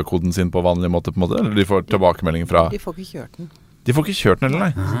debugga koden sin på vanlig måte, eller de får tilbakemelding fra... De får ikke kjørt den. De får ikke kjørt den, eller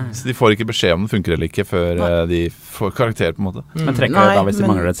nei? Så de får ikke beskjed om den funker eller ikke før de får karakter, på en måte. Men trekker det da hvis de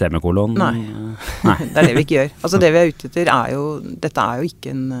mangler et semikolon? Nei, det det vi ikke gjør. Altså det vi ute etter dette jo ikke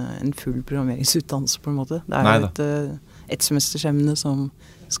en full programmeringsutdannelse, på en måte. Det jo et semestersemne som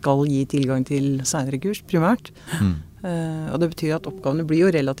skal gi tilgang til senere kurs, primært. Og det betyr at oppgavene blir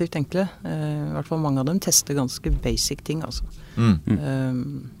jo relativt enkle. I hvert fall mange av dem tester ganske basic ting, altså.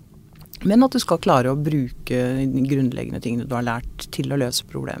 Men at du skal klare å bruke de grunnleggende tingene du har lært til å løse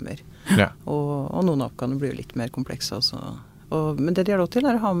problemer. Ja. Og noen av oppgavene blir jo litt mer komplekse, altså. Men det de har lov til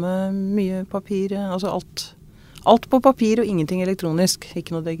å ha med mye papir, altså alt på papir og ingenting elektronisk,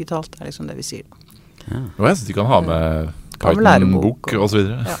 ikke noe digitalt, det liksom det vi sier. Ja. Og jeg synes de kan ha med Python-bok og så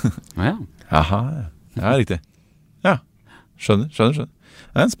videre. Ja. Aha, ja, riktig. Ja, skjønner.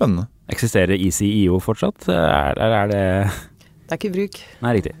 Det spennende. Eksisterer UiO fortsatt? Er det... Det ikke bruk.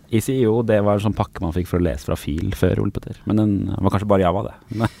 Nei, riktig. UiO, det var en sånn pakke man fikk for å lese fra fil før, Ole Petter. Men den var kanskje bare Java, det.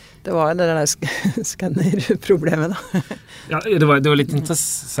 Nei. Det var det der skanner-problemet, da. Ja, det var litt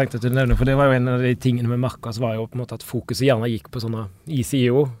interessant at du nevner, for det var jo en av de tingene med marka, så var jo på en måte at fokuset gjerne gikk på sånne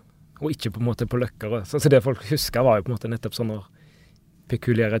UiO, og ikke på en måte på løkkere. Så det folk husker var jo på en måte nettopp sånne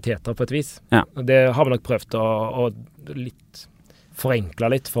pekuliariteter på et vis. Ja. Og det har vi nok prøvd å litt forenkle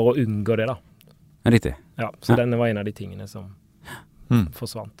litt for å unngå det, da. Riktig. Ja, så denne var en av de tingene som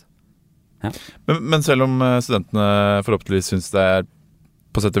forsvant. Ja. Men selv om studentene forhåpentligvis synes det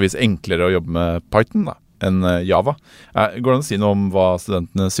på sett og vis enklere å jobbe med Python da, enn Java, går det an å si noe om hva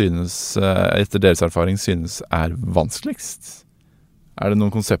studentene synes, etter deres erfaring, synes vanskeligst? Det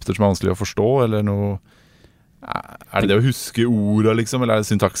noen konsepter som vanskelig å forstå, eller noe... det å huske ordet, liksom, eller det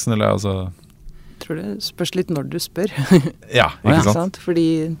syntaksen, eller altså... Jeg tror det spørs litt når du spør. Ja, ikke sant? Fordi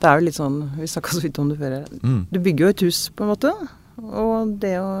det jo litt sånn, vi snakket så vidt om det før, du bygger jo et hus på en måte, og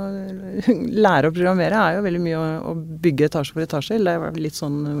det å lære å programmere jo veldig mye å bygge etasje for etasje, eller det litt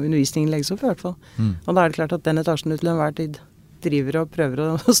sånn undervisningen legges opp i hvert fall. Og da det klart at den etasjen du til enhver tid driver og prøver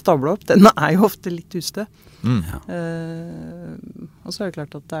å stable opp, den jo ofte litt ustø. Og så det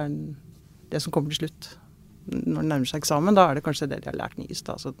klart at det det som kommer til slutt. Når det nærmer seg eksamen, da det kanskje det de har lært nyest.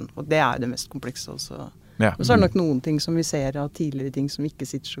 Da, og det jo det mest komplekse også. Ja. Og så det nok noen ting som vi ser av tidligere ting som ikke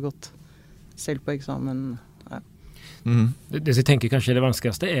sitter så godt selv på eksamen. Ja. Det som jeg tenker kanskje det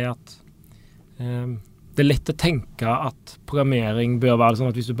vanskeligste at det lett å tenke at programmering bør være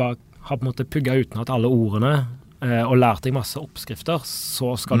sånn at hvis du bare har på en måte pugget utenat alle ordene og lært deg masse oppskrifter,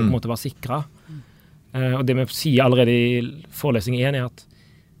 så skal du på en måte være sikret. Og det vi sier allerede i forelesning 1 at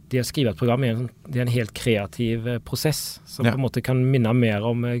det å skrive et program det en helt kreativ prosess, som på en måte kan minne mer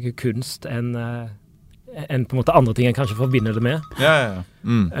om kunst enn på en måte andre ting en kanskje forbinder det med.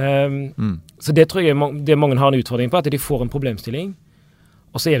 Så det tror jeg det mange har en utfordring på, at de får en problemstilling,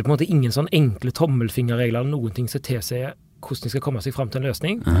 og så det på en måte ingen sånn enkle tommelfingerregler eller noen ting som tilsier hvordan de skal komme seg frem til en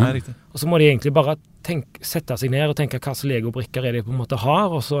løsning. Og så må de egentlig bare sette seg ned og tenke hva slags legobrikker de på en måte har,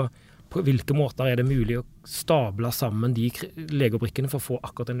 og så på hvilke måter det mulig å stable sammen de legobrikkene for å få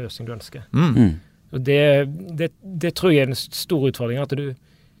akkurat den løsning du ønsker. Og det tror jeg den store utfordringen, at du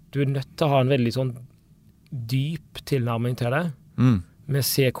nødt til å ha en veldig sånn dyp tilnærming til det, med å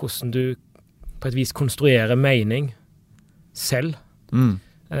se hvordan du på et vis konstruerer mening selv.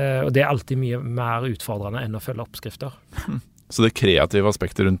 Og det alltid mye mer utfordrende enn å følge oppskrifter. Så det kreative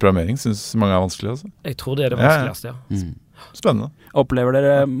aspektet rundt programmering synes mange vanskelig, altså? Jeg tror det det vanskeligste, Spennende. Opplever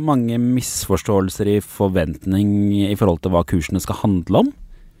dere mange misforståelser i forventning i forhold til hva kursene skal handle om?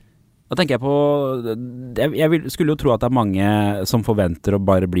 Da tenker jeg på, skulle jo tro at det mange som forventer å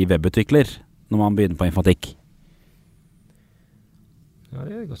bare bli webutvikler når man begynner på informatikk. Ja,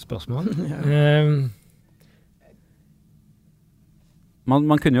 det et godt spørsmål.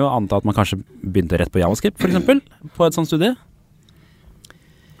 Man kunne jo anta at man kanskje begynte rett på JavaScript, for eksempel, på et sånt studie.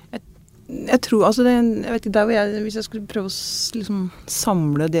 Jeg tror, altså jeg vet ikke, hvis jeg skulle prøve å liksom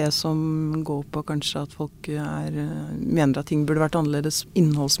samle det som går på kanskje at folk mener at ting burde vært annerledes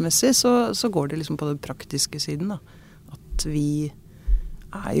innholdsmessig, så går det liksom på den praktiske siden da. At vi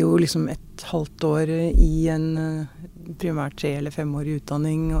jo liksom et halvt år i en primært 3 eller 5 år i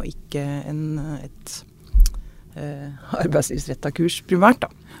utdanning, og ikke et arbeidslivsrettet kurs primært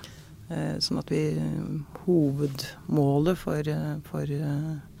da. Sånn at hovedmålet for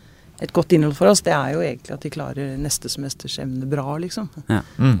et godt innhold for oss, det jo egentlig at de klarer neste semesters emne bra, liksom. Ja.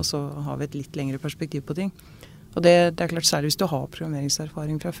 Og så har vi et litt lengre perspektiv på ting. Og det klart, særlig hvis du har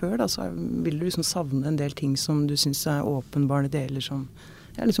programmeringserfaring fra før, da, så vil du liksom savne en del ting som du synes åpenbare deler, som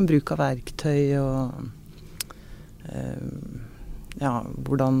liksom bruk av verktøy og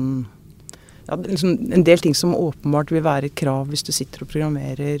hvordan liksom en del ting som åpenbart vil være et krav hvis du sitter og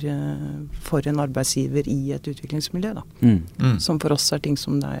programmerer for en arbeidsgiver i et utviklingsmiljø da. Som for oss ting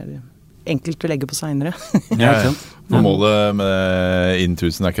som det enkelt å legge på senere. Ja. Og målet med innen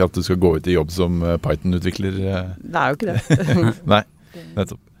 1000 ikke at du skal gå ut i jobb som Python-utvikler. Det jo ikke det. Nei,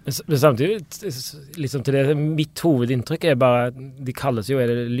 nettopp. Men samtidig, liksom til det, mitt hovedinntrykk bare, de kalles jo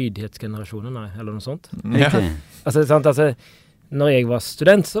lydighetsgenerasjonen, eller noe sånt. Ja. Altså, når jeg var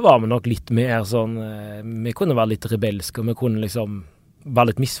student, så var vi nok litt mer sånn, vi kunne være litt rebelske, og vi kunne liksom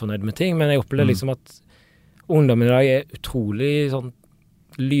være litt misfornøyd med ting, men jeg opplever liksom at ungdommen i dag utrolig sånn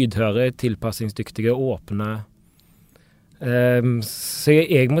lydhøre, tilpassingsdyktige, åpne. Så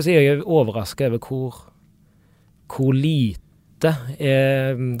jeg må si jeg overrasket over hvor lite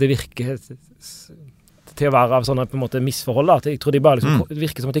det virker til å være av sånne på en måte misforhold. At jeg tror de bare liksom, det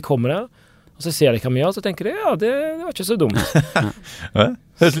virker som at de kommer der, og så ser de hva vi gjør, og så tenker de, ja, det var ikke så dumt.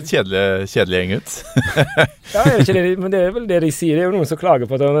 Det høres litt kjedelig gjeng ut. Ja, ikke det, men det vel det de sier. Det jo noen som klager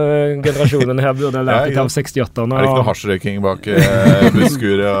på at denne generasjonen her burde ha lært litt av 68-erne. Det ikke noe hasjrøyking bak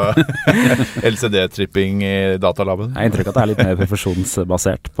busskur og LCD-tripping i datalaben? Jeg har inntrykk at det litt mer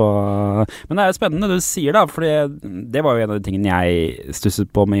profesjonsbasert på. Men det jo spennende du sier da, for det var jo en av de tingene jeg stusset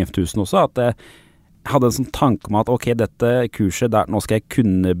på med INF 1000 også, at jeg hadde en sånn tanke om at ok, dette kurset nå skal jeg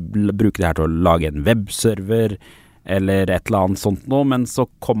kunne bruke det her til å lage en webserver eller et eller annet sånt noe, men så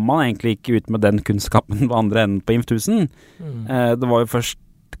kom man egentlig ikke ut med den kunnskapen på andre enden på INF 1000. Det var jo først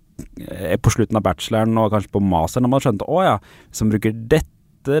på slutten av bacheloren og kanskje på masteren når man skjønte, som bruker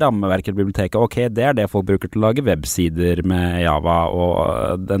dette rammeverket i biblioteket, ok, det det folk bruker til å lage websider med Java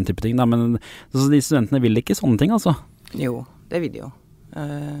og den type ting da, men så de studentene vil ikke sånne ting altså? Jo, det vil de jo.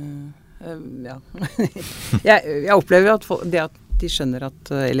 Ja. jeg opplever at de skjønner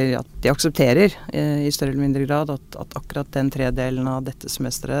eller at de aksepterer i større eller mindre grad at akkurat den tredelen av dette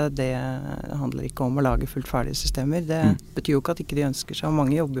semesteret, det handler ikke om å lage fullt ferdige systemer. Det betyr jo ikke at ikke de ønsker seg, og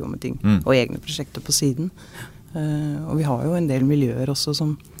mange jobber jo med ting og egne prosjekter på siden. Og vi har jo en del miljøer også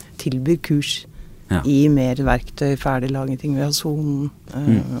som tilbyr kurs i mer verktøy, ferdiglaging ting. Vi har Zoom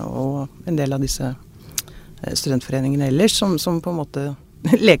og en del av disse studentforeningene ellers som på en måte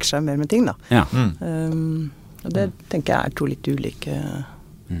leker seg mer med ting da. Og det tenker jeg to litt ulike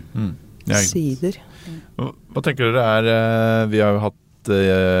sider. Hva tenker dere vi har jo hatt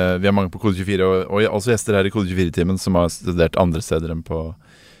vi har mange på Kode 24 og også gjester her i Kode 24-timen som har studert andre steder enn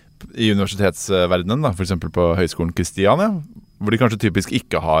i universitetsverdenen da, for eksempel på Høgskolen Kristiania, hvor de kanskje typisk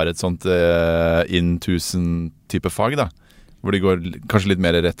ikke har et sånt innen 1000 type fag da, hvor de går kanskje litt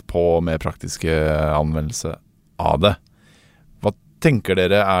mer rett på med praktiske anvendelse av det. Tenker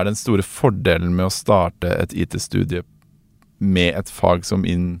dere den store fordelen med å starte et IT-studie med et fag som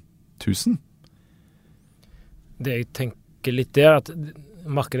innen 1000? Det jeg tenker litt at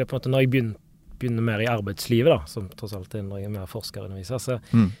markedet på en måte når jeg begynner mer i arbeidslivet da, som tross alt når jeg mer forsker og underviser, så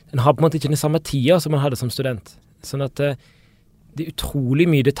en har på en måte ikke den samme tida som man hadde som student. Sånn at det utrolig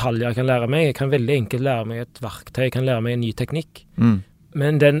mye detaljer jeg kan lære meg. Jeg kan veldig enkelt lære meg et verktøy, jeg kan lære meg en ny teknikk.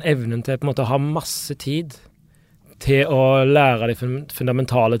 Men den evnen til på en måte å ha masse tid til å lære de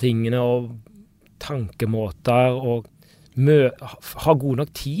fundamentale tingene og tankemåter og ha god nok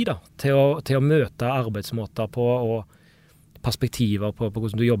tid da, til å møte arbeidsmåter på og perspektiver på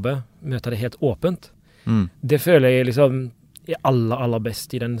hvordan du jobber, møte det helt åpent. Det føler jeg liksom aller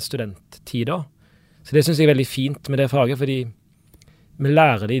best i den studenttida. Så det synes jeg veldig fint med det faget, fordi vi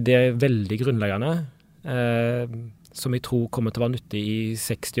lærer det veldig grunnleggende, som jeg tror kommer til å være nyttig i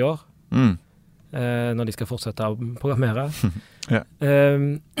 60 år. Når de skal fortsette å programmere.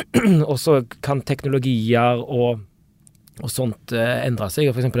 Og så kan teknologier og sånt endre seg.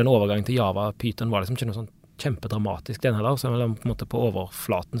 Og for eksempel en overgang til Java, Python var liksom ikke noe sånn kjempedramatisk den heller, så på en måte på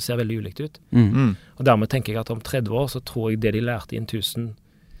overflaten ser veldig ulikt ut. Og dermed tenker jeg at om 30 år så tror jeg det de lærte i 1000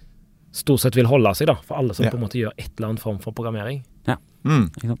 stort sett vil holde seg da, for alle som på en måte gjør et eller annet form for programmering.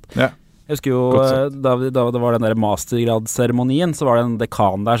 Ikke sant? Jeg husker jo, da det var den der mastergradsseremonien, så var det en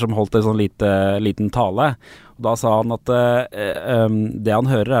dekan der som holdt en sånn liten tale. Og da sa han at det han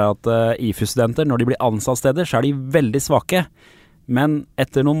hører at IFU-studenter, når de blir ansatt steder, så de veldig svake. Men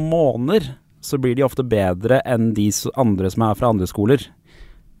etter noen måneder så blir de ofte bedre enn de andre som fra andre skoler.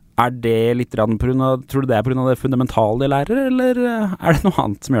 Det litt tror du det på grunn av det fundamentale de lærer, eller det noe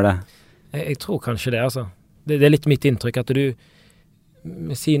annet som gjør det? Jeg tror kanskje det, altså. Det litt mitt inntrykk at du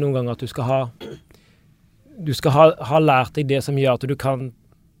sier noen ganger at du skal ha lært deg det som gjør at du kan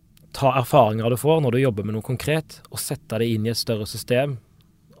ta erfaringer du får når du jobber med noe konkret, og sette det inn i et større system,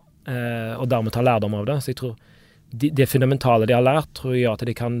 og dermed ta lærdom av det. Så jeg tror det fundamentale de har lært, tror jeg at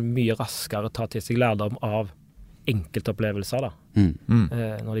de kan mye raskere ta til seg lærdom av enkeltopplevelser da,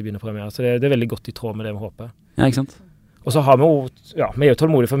 når de begynner å programmere. Så det er veldig godt i tråd med det vi håper. Ja, ikke sant? Og så har vi jo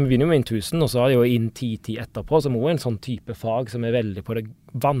tålmodige, for vi begynner med 1000, og så har vi jo inn 10 etterpå, så må en sånn type fag som er veldig på det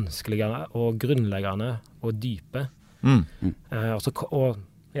vanskelige og grunnleggende og dype.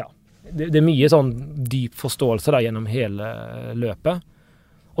 Det er mye sånn dyp forståelse da, gjennom hele løpet.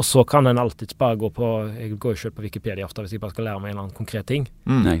 Og så kan en alltid bare jeg går jo selv på Wikipedia ofte hvis jeg bare skal lære meg en eller annen konkret ting.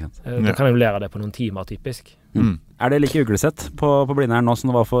 Da kan jeg jo lære det på noen timer, typisk. Det like uglesett på Blindern nå som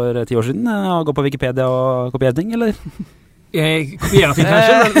det var for 10 år siden, å gå på Wikipedia og kopiere ting, eller? Jeg kopierer ting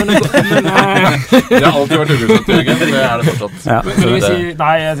kanskje, men det har alltid vært uglesett, Jørgen. Det det fortsatt.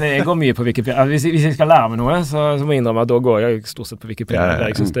 Jeg går mye på Wikipedia. Hvis jeg skal lære meg noe, så må jeg innrømme at da går jeg stort sett på Wikipedia.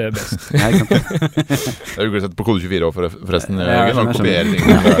 Jeg synes det best. Det uglesett på kode 24 år forresten, Jørgen, og kopiere ting.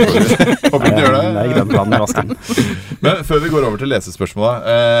 Håper du gjør det. Det ikke den planen i vasken. Men før vi går over til lesespørsmålet,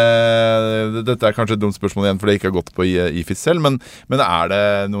 dette kanskje et dumt spørsmål igjen, for det ikke har gått på IFI selv, men det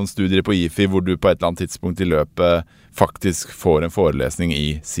noen studier på IFI hvor du på et eller annet tidspunkt i løpet faktisk får en forelesning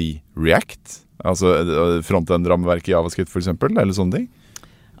i React? Altså frontend-rammeverk i JavaScript for eksempel, eller sånne ting?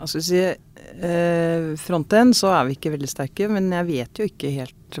 Altså frontend så vi ikke veldig sterke, men jeg vet jo ikke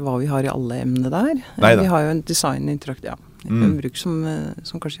helt hva vi har i alle emnene der. Neida. Vi har jo en design-interakt, en bruk som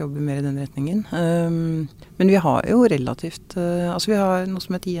kanskje jobber mer i den retningen. Men vi har jo relativt, vi har noe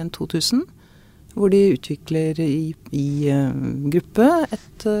som heter IN 2000, hvor de utvikler i gruppe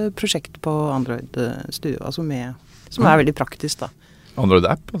et prosjekt på Android Studio, som veldig praktisk da.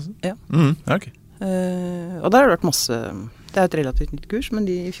 Android-app, altså? Ja. Ok. Og der har det vært masse, det et relativt nytt kurs, men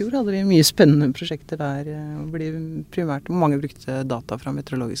i fjor hadde de mye spennende prosjekter der, primært, mange brukte data fra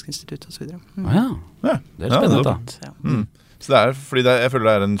Meteorologisk institutt og så videre. Ja, det spennende da. Så fordi jeg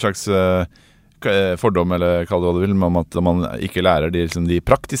føler det en slags fordom, eller kall det hva du vil, om at man ikke lærer de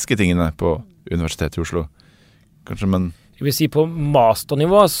praktiske tingene på Universitetet i Oslo. Kanskje, men... Jeg vil si på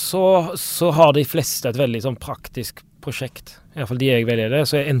masternivå så har de fleste et veldig sånn praktisk prosjekt. I hvert fall de jeg velger det.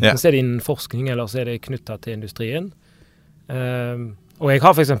 Så enten så det innen forskning, eller så det knyttet til industrien. Og jeg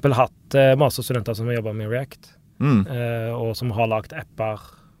har for eksempel hatt masterstudenter som har jobbet med React, og som har lagt apper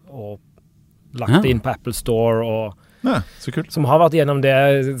og lagt det inn på Apple Store og så kult. Som har vært gjennom det,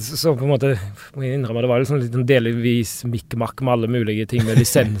 så på en måte må jeg innrømme, det var liksom litt delvis mikkemakk med alle mulige ting med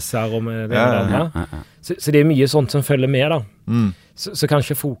lisenser og med det og det. Så det mye sånt som følger med da. Så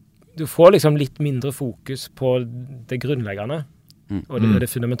kanskje du får liksom litt mindre fokus på det grunnleggende og det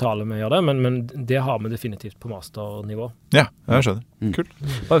fundamentale med å gjøre det, men det har vi definitivt på masternivå. Ja, jeg skjønner. Kult.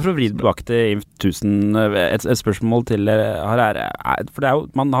 Bare for å vri tilbake til INF 1000, et spørsmål til her for det jo,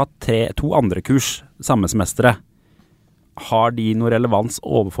 man har 2 andre kurs samme semesteret. Har de noe relevans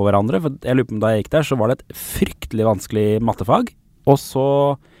overfor hverandre? For jeg lurer på om da jeg gikk der, så var det et fryktelig vanskelig mattefag, og så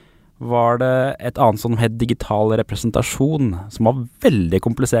var det et annet som het digital representasjon, som var veldig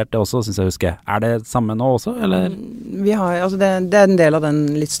komplisert det også, synes jeg husker. Det samme nå også, eller? Vi har, altså det en del av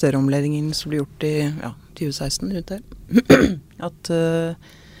den litt større omledningen som ble gjort i 2016 rundt der. At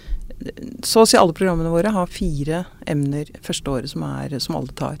så å si alle programmene våre har 4 emner første året som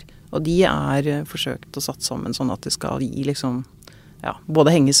alle tar. Og de forsøkt å satt sammen sånn at det skal gi liksom,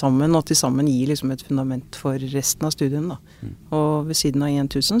 både henge sammen og til sammen gi liksom et fundament for resten av studien da. Og ved siden av IN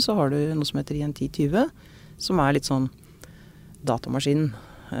 1000 så har du noe som heter IN 1020, som litt sånn datamaskinen.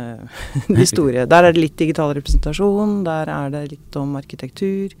 De store. Der det litt digital representasjon, der det litt om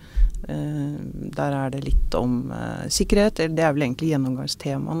arkitektur, der det litt om sikkerhet, det vel egentlig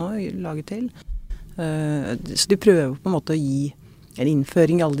gjennomgangstema nå laget til. Så de prøver på en måte å gi en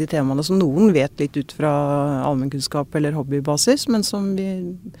innføring i alle de temaene som noen vet litt ut fra allmennkunnskap eller hobbybasis, men som vi,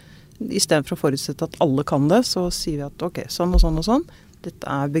 i stedet for å forutsette at alle kan det, så sier vi at ok, sånn og sånn og sånn. Dette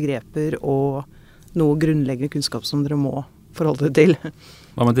begreper og noe grunnleggende kunnskap som dere må forholde dere til.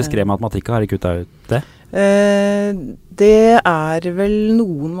 Hva med diskret matematikk? Har de kuttet ut det? Det vel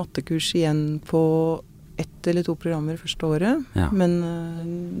noen mattekurs igjen på 1 eller 2 programmer første året, men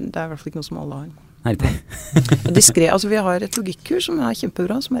det i hvert fall ikke noe som alle har. Nei, det. Diskret, altså vi har et logikkurs som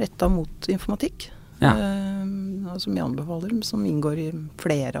kjempebra, som rettet mot informatikk, som vi anbefaler, som inngår i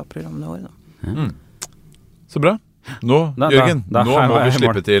flere av programmene i år. Da. Så bra. Nå, Jørgen, nå må vi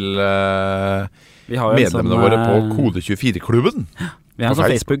slippe til medlemmene våre på Kode24-klubben. Vi har en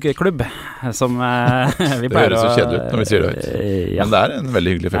sånn Facebook-klubb som vi det høres så kjedelig ut når vi sier det høyt. Men det en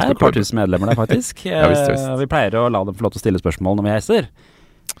veldig hyggelig Facebook-klubb. Det et par tusen medlemmer der, faktisk. Visst. Vi pleier å la dem få lov til å stille spørsmål når vi heiser.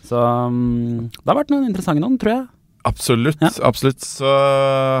 Så det har vært noen interessante noen, tror jeg. Absolutt. Så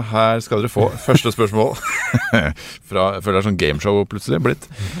her skal dere få første spørsmål. Føler det sånn gameshow plutselig blitt.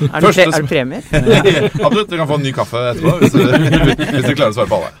 Er det premier? Absolutt, dere kan få en ny kaffe etterpå hvis du klarer å svare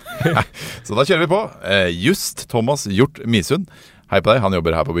på alle. Så da kjører vi på. Just Thomas Hjort Misund. Hei på deg, han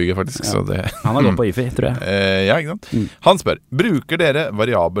jobber her på bygget faktisk. Så det, han har gått på IFI, tror jeg. Ja, ikke sant? Han spør, bruker dere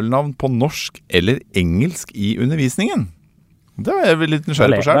variabelnavn på norsk eller engelsk i undervisningen? Det jeg vel litt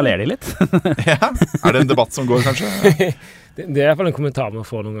nysgjerrig på selv. Da ler de litt. Ja, det en debatt som går kanskje? Det i hvert fall en kommentar man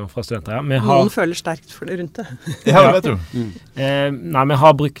får noen ganger fra studenter. Ja. Noen føler sterkt for det rundt det. Ja, det vet du. Nei, vi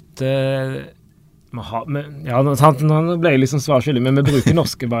har brukt... nå ble jeg liksom svarskyldig, men vi bruker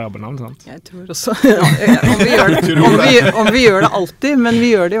norske variabelnavn, sant? Jeg tror også. Om vi gjør det alltid, men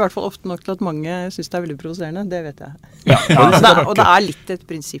vi gjør det i hvert fall ofte nok til at mange synes det veldig provoserende, det vet jeg. Og det litt et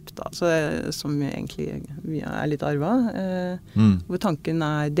prinsipp da, som egentlig vi litt arvet, hvor tanken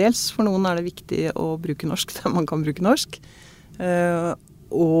dels for noen det viktig å bruke norsk der man kan bruke norsk,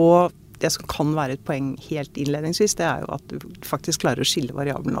 og det som kan være et poeng helt innledningsvis, det jo at du faktisk klarer å skille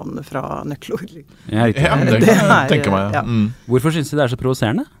variabelnavnene fra nøkkelord. Ja, det kan jeg tenke meg. Ja. Hvorfor synes du det så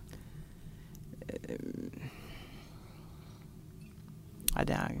provoserende? Nei,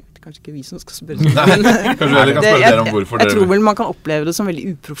 det kanskje ikke vi som skal spørre. Kanskje vi kan spørre dere om hvorfor. Jeg tror vel man kan oppleve det som veldig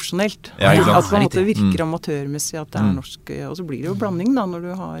uprofesjonelt. At på en måte virker amatørmessig at det norsk, og så blir det jo blanding da, når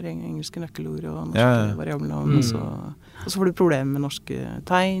du har engelske nøkkelord og norske variabelnavn, og så får du problemer med norske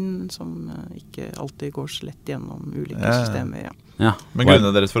tegn, som ikke alltid går så lett gjennom ulike systemer. Ja. Men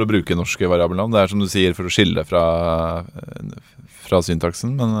grunnene deres for å bruke norske variabelnavn, det som du sier for å skille fra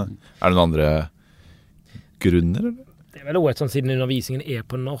syntaksen, men det noen andre grunner, eller? Det vel også et sånn, siden undervisningen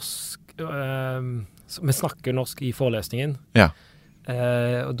på norsk, vi snakker norsk i forelesningen,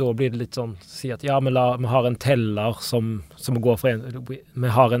 og da blir det litt sånn, si at vi har en teller som går for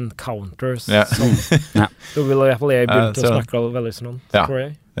vi har en counter som, da vil i hvert fall jeg begynne til å snakke veldig sånn, tror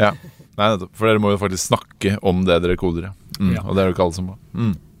jeg. Ja, nei, for dere må jo faktisk snakke om det dere koder, og det jo ikke alle som må.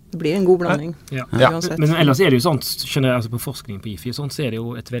 Det blir en god blanding. Men ellers det jo sånn, altså på forskning på IFI, sånn, så det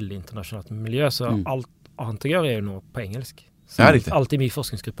jo et veldig internasjonalt miljø, så alt annet jeg gjør jo nå på engelsk. Så alt i min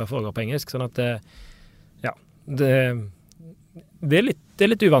forskningsgruppe foregår på engelsk, sånn at det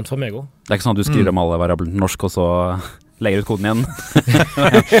litt uvant for meg også. Det ikke sånn at du skriver om alle variabler norsk, og så legger ut koden igjen?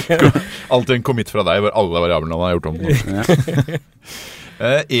 Alltid en commit fra deg, hvor alle variablene har gjort om norsk.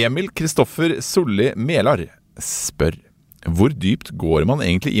 Emil Kristoffer Solli Melar spør, hvor dypt går man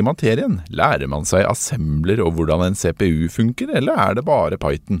egentlig i materien? Lærer man seg assembler og hvordan en CPU funker, eller det bare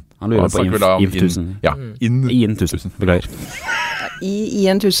Python? Han lurer på IN1000. Ja, IN1000, beklager. I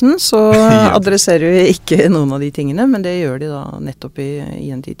IN1000 så adresserer vi ikke noen av de tingene, men det gjør de da nettopp i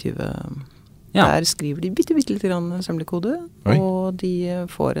IN1020. Der skriver de bitte litt assemblerkode, og de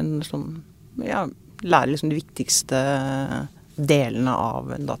får en sånn, lærer liksom de viktigste delene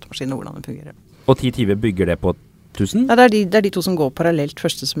av en datamaskin og hvordan den fungerer. Og 1020 bygger det på 1000? Ja, det de to som går parallelt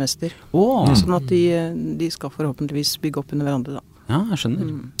første semester. Sånn at de skal forhåpentligvis bygge opp under hverandre da. Ja, jeg skjønner.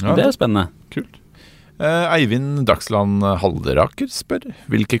 Det spennende. Kult. Eivind Dagsland Halderaker spør,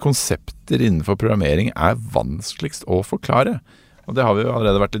 hvilke konsepter innenfor programmering vanskeligst å forklare? Og det har vi jo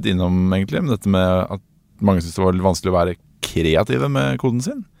allerede vært litt innom egentlig, men dette med at mange synes det var vanskelig å være kreative med koden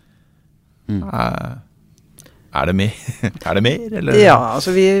sin. Det mer? Eller? Ja,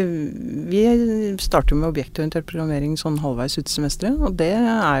 altså vi starter med objektorientert programmering sånn halvveis ut semesteret, og det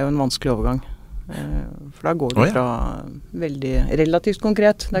jo en vanskelig overgang. For da går det fra veldig relativt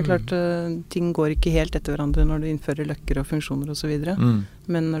konkret. Det klart, ting går ikke helt etter hverandre når du innfører løkker og funksjoner og så videre.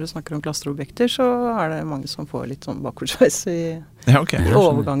 Men når du snakker om klasser og objekter, så det mange som får litt sånn bakkordsveis i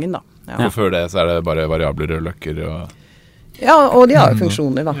overgangen da. Og før det så det bare variabler og løkker og... Ja, og de har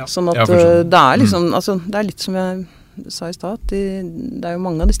funksjoner da. Sånn at det liksom, altså det litt som sa I stad, at det jo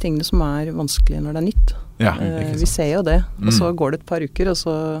mange av disse tingene som vanskelige når det nytt. Ja, vi ser jo det, og så går det et par uker, og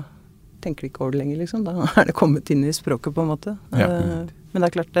så tenker vi ikke over det lenger, liksom. Da det kommet inn I språket på en måte. Ja. Men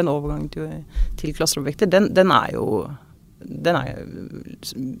det klart, den overgangen til klasseobjekter, den jo det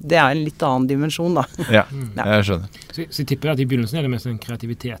en litt annen dimensjon da. Ja, jeg skjønner. Så jeg tipper at I begynnelsen det mest den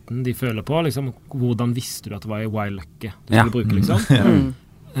kreativiteten de føler på, liksom, hvordan visste du at det var en while-løkke du skulle bruke, liksom?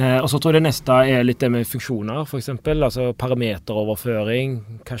 Og så tror jeg det neste litt det med funksjoner, for eksempel, altså parameteroverføring,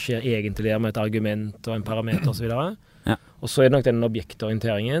 hva skjer egentlig der med et argument og en parameter og så videre. Og så det nok den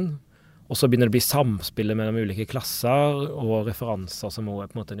objektorienteringen, og så begynner det å bli samspillet mellom ulike klasser og referanser som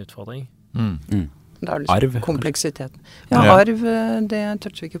også på en måte en utfordring. Det liksom arv. Kompleksiteten. Ja, arv, det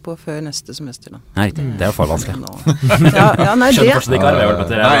toucher vi ikke på før neste semester. Da. Nei, det jo for vanskelig. Nei, skjønner fortsatt ikke arv.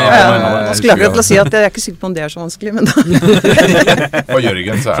 Jeg skulle akkurat til å si at jeg ikke sikker på om det så vanskelig, men da. Og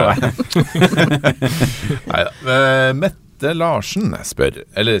Jørgen, så det. Neida. Mette Larsen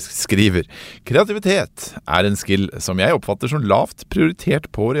skriver: kreativitet en skill som jeg oppfatter som lavt prioritert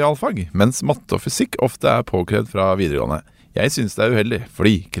på realfag, mens matte og fysikk ofte påkrevd fra videregående. Jeg synes det uheldig,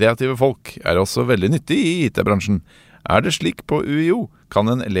 fordi kreative folk også veldig nyttig I IT-bransjen. Det slik på UiO? Kan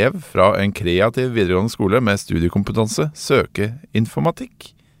en elev fra en kreativ videregående skole med studiekompetanse søke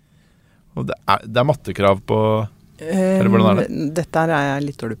informatikk? Og det mattekrav på... Eller hvordan det? Dette jeg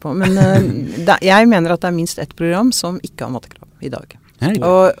litt dårlig på, men jeg mener at det minst ett program som ikke har mattekrav I dag.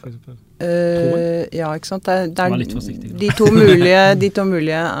 Og ja, ikke sant? De to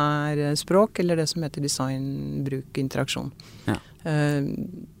mulige språk, eller det som heter design, bruk, interaksjon. Ja.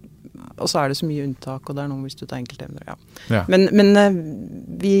 Og så det så mye unntak, og det noen hvis du tar enkeltemner. Ja. Men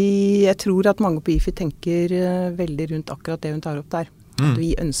jeg tror at mange på IFI tenker veldig rundt akkurat det hun tar opp der. At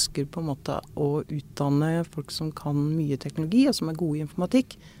vi ønsker på en måte å utdanne folk som kan mye teknologi, og som gode I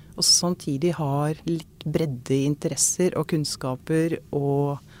informatikk, og som samtidig har litt bredde I interesser og kunnskaper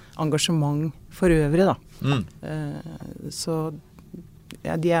og engasjement for øvrig da. Så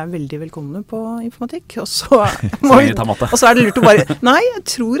ja, de veldig velkomne på informatikk, og så det lurt å bare nei, jeg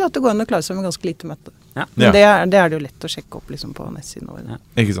tror at det går an å klare seg med ganske lite matte. Ja. Men det det jo lett å sjekke opp liksom, på nettsiden vår.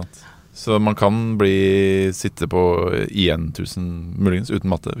 Ikke sant. Så man kan sitte på I1000 muligens uten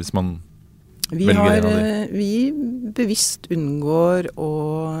matte, hvis man vi bevisst unngår å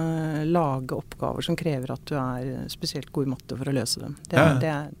lage oppgaver som krever at du spesielt god I matte for å løse dem.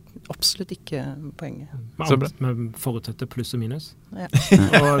 Det absolutt ikke poenget. Men forutsetter pluss og minus? Ja.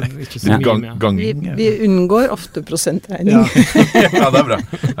 Og ikke så mye mer. Vi unngår ofte prosentregning. Ja, det bra.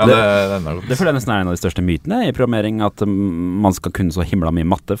 Ja, det føler jeg nesten en av de største mytene I programmering, at man skal kunne så himla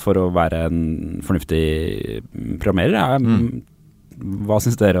mye matte for å være en fornuftig programmerer. Hva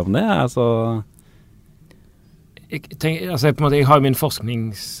synes dere om det? Jeg har min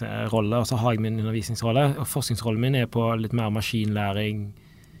forskningsrolle, og så har jeg min undervisningsrolle, og forskningsrollen min på litt mer maskinlæring,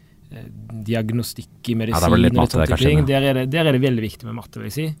 diagnostikk I medisin og litt sånne ting. Der det veldig viktig med matte, vil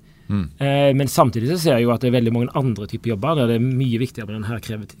jeg si. Men samtidig så ser jeg jo at det veldig mange andre typer jobber, der det mye viktigere med denne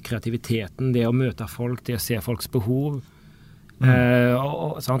kreativiteten, det å møte folk, det å se folks behov,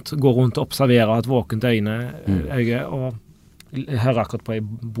 gå rundt og observere et våkent øye, og jeg hører akkurat på en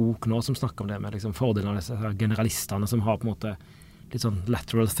bok nå som snakker om det med liksom, fordelen av disse generalistene som har på en måte litt sånn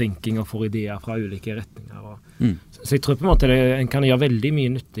lateral thinking og får ideer fra ulike retninger. Så jeg tror på en måte en kan gjøre veldig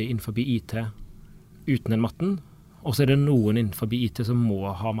mye nyttig innenfor IT uten en matten, og så det noen innenfor IT som må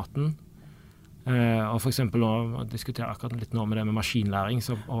ha matten. Og for eksempel nå diskuterer jeg akkurat litt nå med det med maskinlæring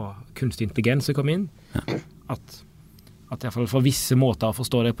og kunstig intelligens som kom inn, at i hvert fall for visse måter å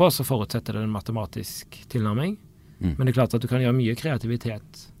forstå det på, så forutsetter det en matematisk tilnærming. Men det klart at du kan gjøre mye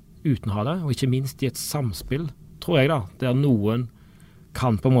kreativitet uten å ha det, og ikke minst I et samspill, tror jeg da, der noen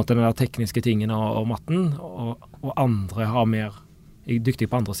kan på en måte den der tekniske tingene og matten, og andre har mer, dyktige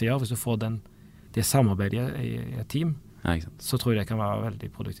på andre sider. Hvis du får det samarbeidet I et team, så tror jeg det kan være veldig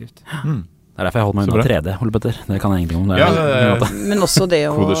produktivt. Det derfor jeg holder meg unna 3D, Ole Petter. Det kan jeg ingenting om. Men også det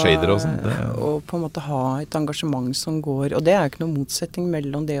å på en måte ha et engasjement som går, og det jo ikke noen motsetning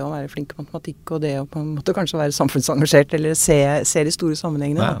mellom det å være flink I matematikk og det å på en måte kanskje være samfunnsengasjert eller se de store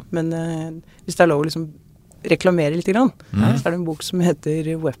sammenhengene. Men hvis det lov å liksom reklamere litt grann, så det en bok som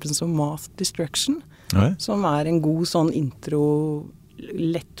heter Weapons of Math Destruction, som en god sånn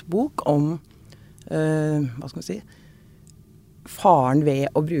intro-lettbok om hva skal man si, faren ved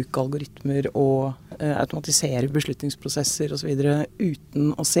å bruke algoritmer og automatisere beslutningsprosesser og så videre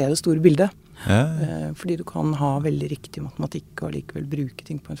uten å se det store bildet. Fordi du kan ha veldig riktig matematikk og likevel bruke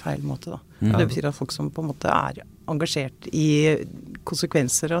ting på en feil måte. Da. Det betyr at folk som på en måte engasjert I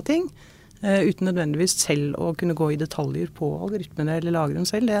konsekvenser av ting, uten nødvendigvis selv å kunne gå i detaljer på algoritmene eller lagre dem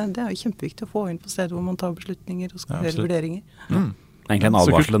selv. Det jo kjempeviktig å få inn på stedet hvor man tar beslutninger og skal gjøre vurderinger. Det egentlig en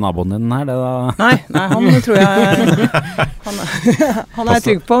advarsel til naboen din her, det da? Nei, han tror jeg han er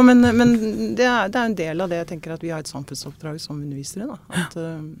trygg på, men det er en del av det jeg tenker at vi har et samfunnsoppdrag som undervisere. Da.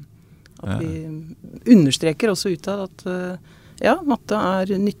 At vi understreker også utad at matte er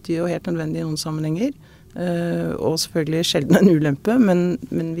nyttig og helt nødvendig i noen sammenhenger. Og selvfølgelig sjelden en ulempe,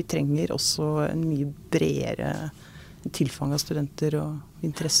 men vi trenger også en mye bredere tilfang av studenter og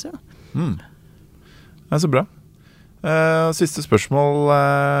interesse. Det så bra. Siste spørsmål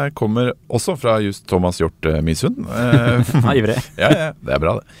kommer også fra just Thomas Hjort Misund. Ivrig. Ja, det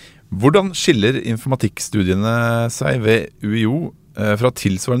bra det. Hvordan skiller informatikkstudiene seg ved UiO fra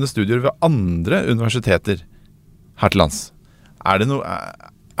tilsvarende studier ved andre universiteter her til lands? Er det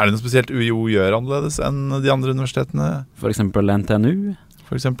noe spesielt UiO gjør annerledes enn de andre universitetene? For eksempel NTNU?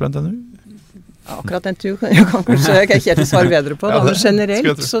 Ja, akkurat NTNU kan kanskje jeg ikke helt svare bedre på. Men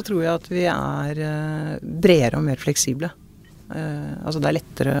generelt så tror jeg at vi er bredere og mer fleksible. Altså det er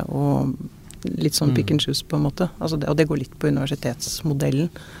lettere og litt sånn pick and choose på en måte. Altså og det går litt på universitetsmodellen.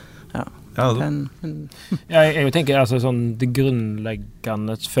 Jeg tenker altså sånn det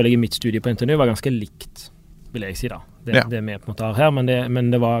grunnleggende, føler jeg mitt studie på NTNU var ganske likt, vil jeg si da. Det vi på en måte har her, men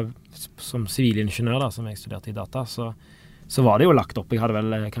det var som sivilingeniør da, som jeg studerte i data, så var det jo lagt opp. Jeg hadde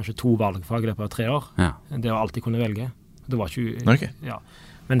vel kanskje 2 valgfag i løpet av 3 år. Det var alt jeg kunne velge. Det var ikke... Ja.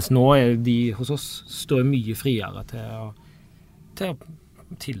 Mens nå de hos oss står mye friere til å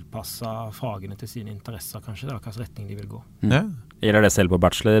tilpasse fagene til sine interesser, kanskje. Det er hvilken retning de vil gå. Gjelder det selv på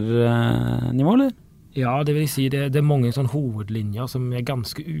bachelornivå, eller? Ja, det vil si, det er mange sånne hovedlinjer som er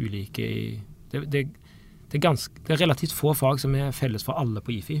ganske ulike i... Det er relativt få fag som er felles for alle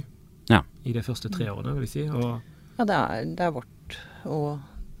på IFI i de første 3 årene, vil jeg si. Ja, det er vårt og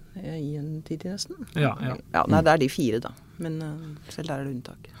i en tid til nesten. Nei, det er de 4 da, men selv der er det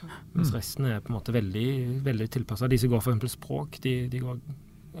unntak. Mens resten er på en måte veldig, veldig tilpasset. De som går for eksempel språk, de går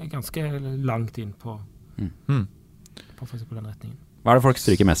ganske langt inn på for eksempel den retningen. Hva er det folk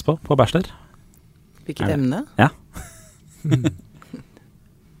stryker mest på bachelor? Hvilket emne? Ja.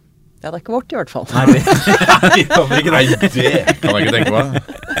 Ja, det er ikke vårt i hvert fall. Nei, det kan jeg ikke tenke meg.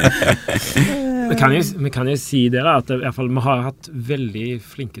 Vi kan jo si det da, at i hvert fall, vi har hatt veldig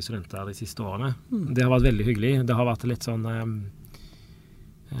flinke studenter de siste årene. Det har vært veldig hyggelig. Det har vært litt sånn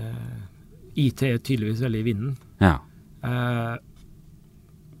IT er tydeligvis veldig i vinden.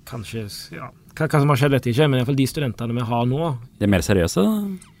 Kanskje, hva som har skjedd dette ikke, men i hvert fall de studentene vi har nå. De er mer seriøse da?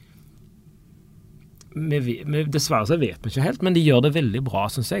 Dessverre så vet vi ikke helt, men de gjør det veldig bra,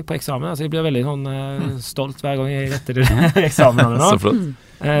 synes jeg, på eksamen. Altså, jeg blir veldig stolt hver gang jeg retter eksamenene nå. Så flott.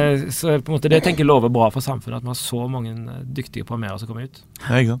 Så på en måte, det tenker jeg lover bra for samfunnet, at man har så mange dyktige programmerere som kommer ut.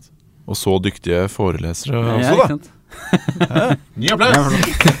 Ja, ikke sant? Og så dyktige forelesere også, da. Ikke sant? Ny applaus!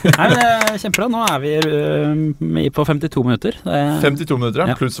 Nei, det er kjempebra. Nå er vi på 52 minutter. 52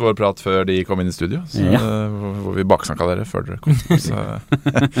 minutter, pluss vår prat før de kom inn i studio. Så, hvor vi baksnakka dere før dere kom.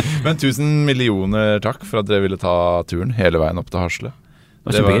 Men 1000 millioner takk for at dere ville ta turen hele veien opp til Hasle.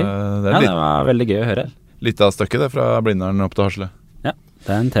 Det var veldig gøy å høre. Litt av støkket det fra Blindern opp til Hasle. Det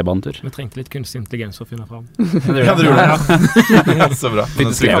er en T-banetur. Vi trengte litt kunstig intelligens for å finne frem. Ja, det gjorde det. Så bra.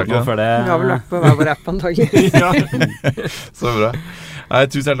 Fikk du skrevet noe for det? Vi har vel lagt på hver vår app antagelig. Så bra. Nei,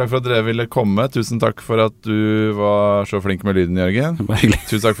 tusen takk for at dere ville komme. Tusen takk for at du var så flink med lyden, Jørgen.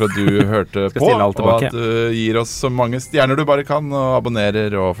 Tusen takk for at du hørte på, og at du gir oss så mange stjerner du bare kan, og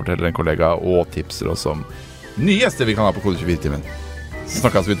abonnerer og forteller en kollega og tipser oss om nye gjester vi kan ha på Kode 24-timen. Så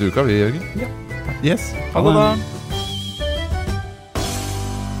snakkes vi til uka, vi, Jørgen. Yes. Ha det da.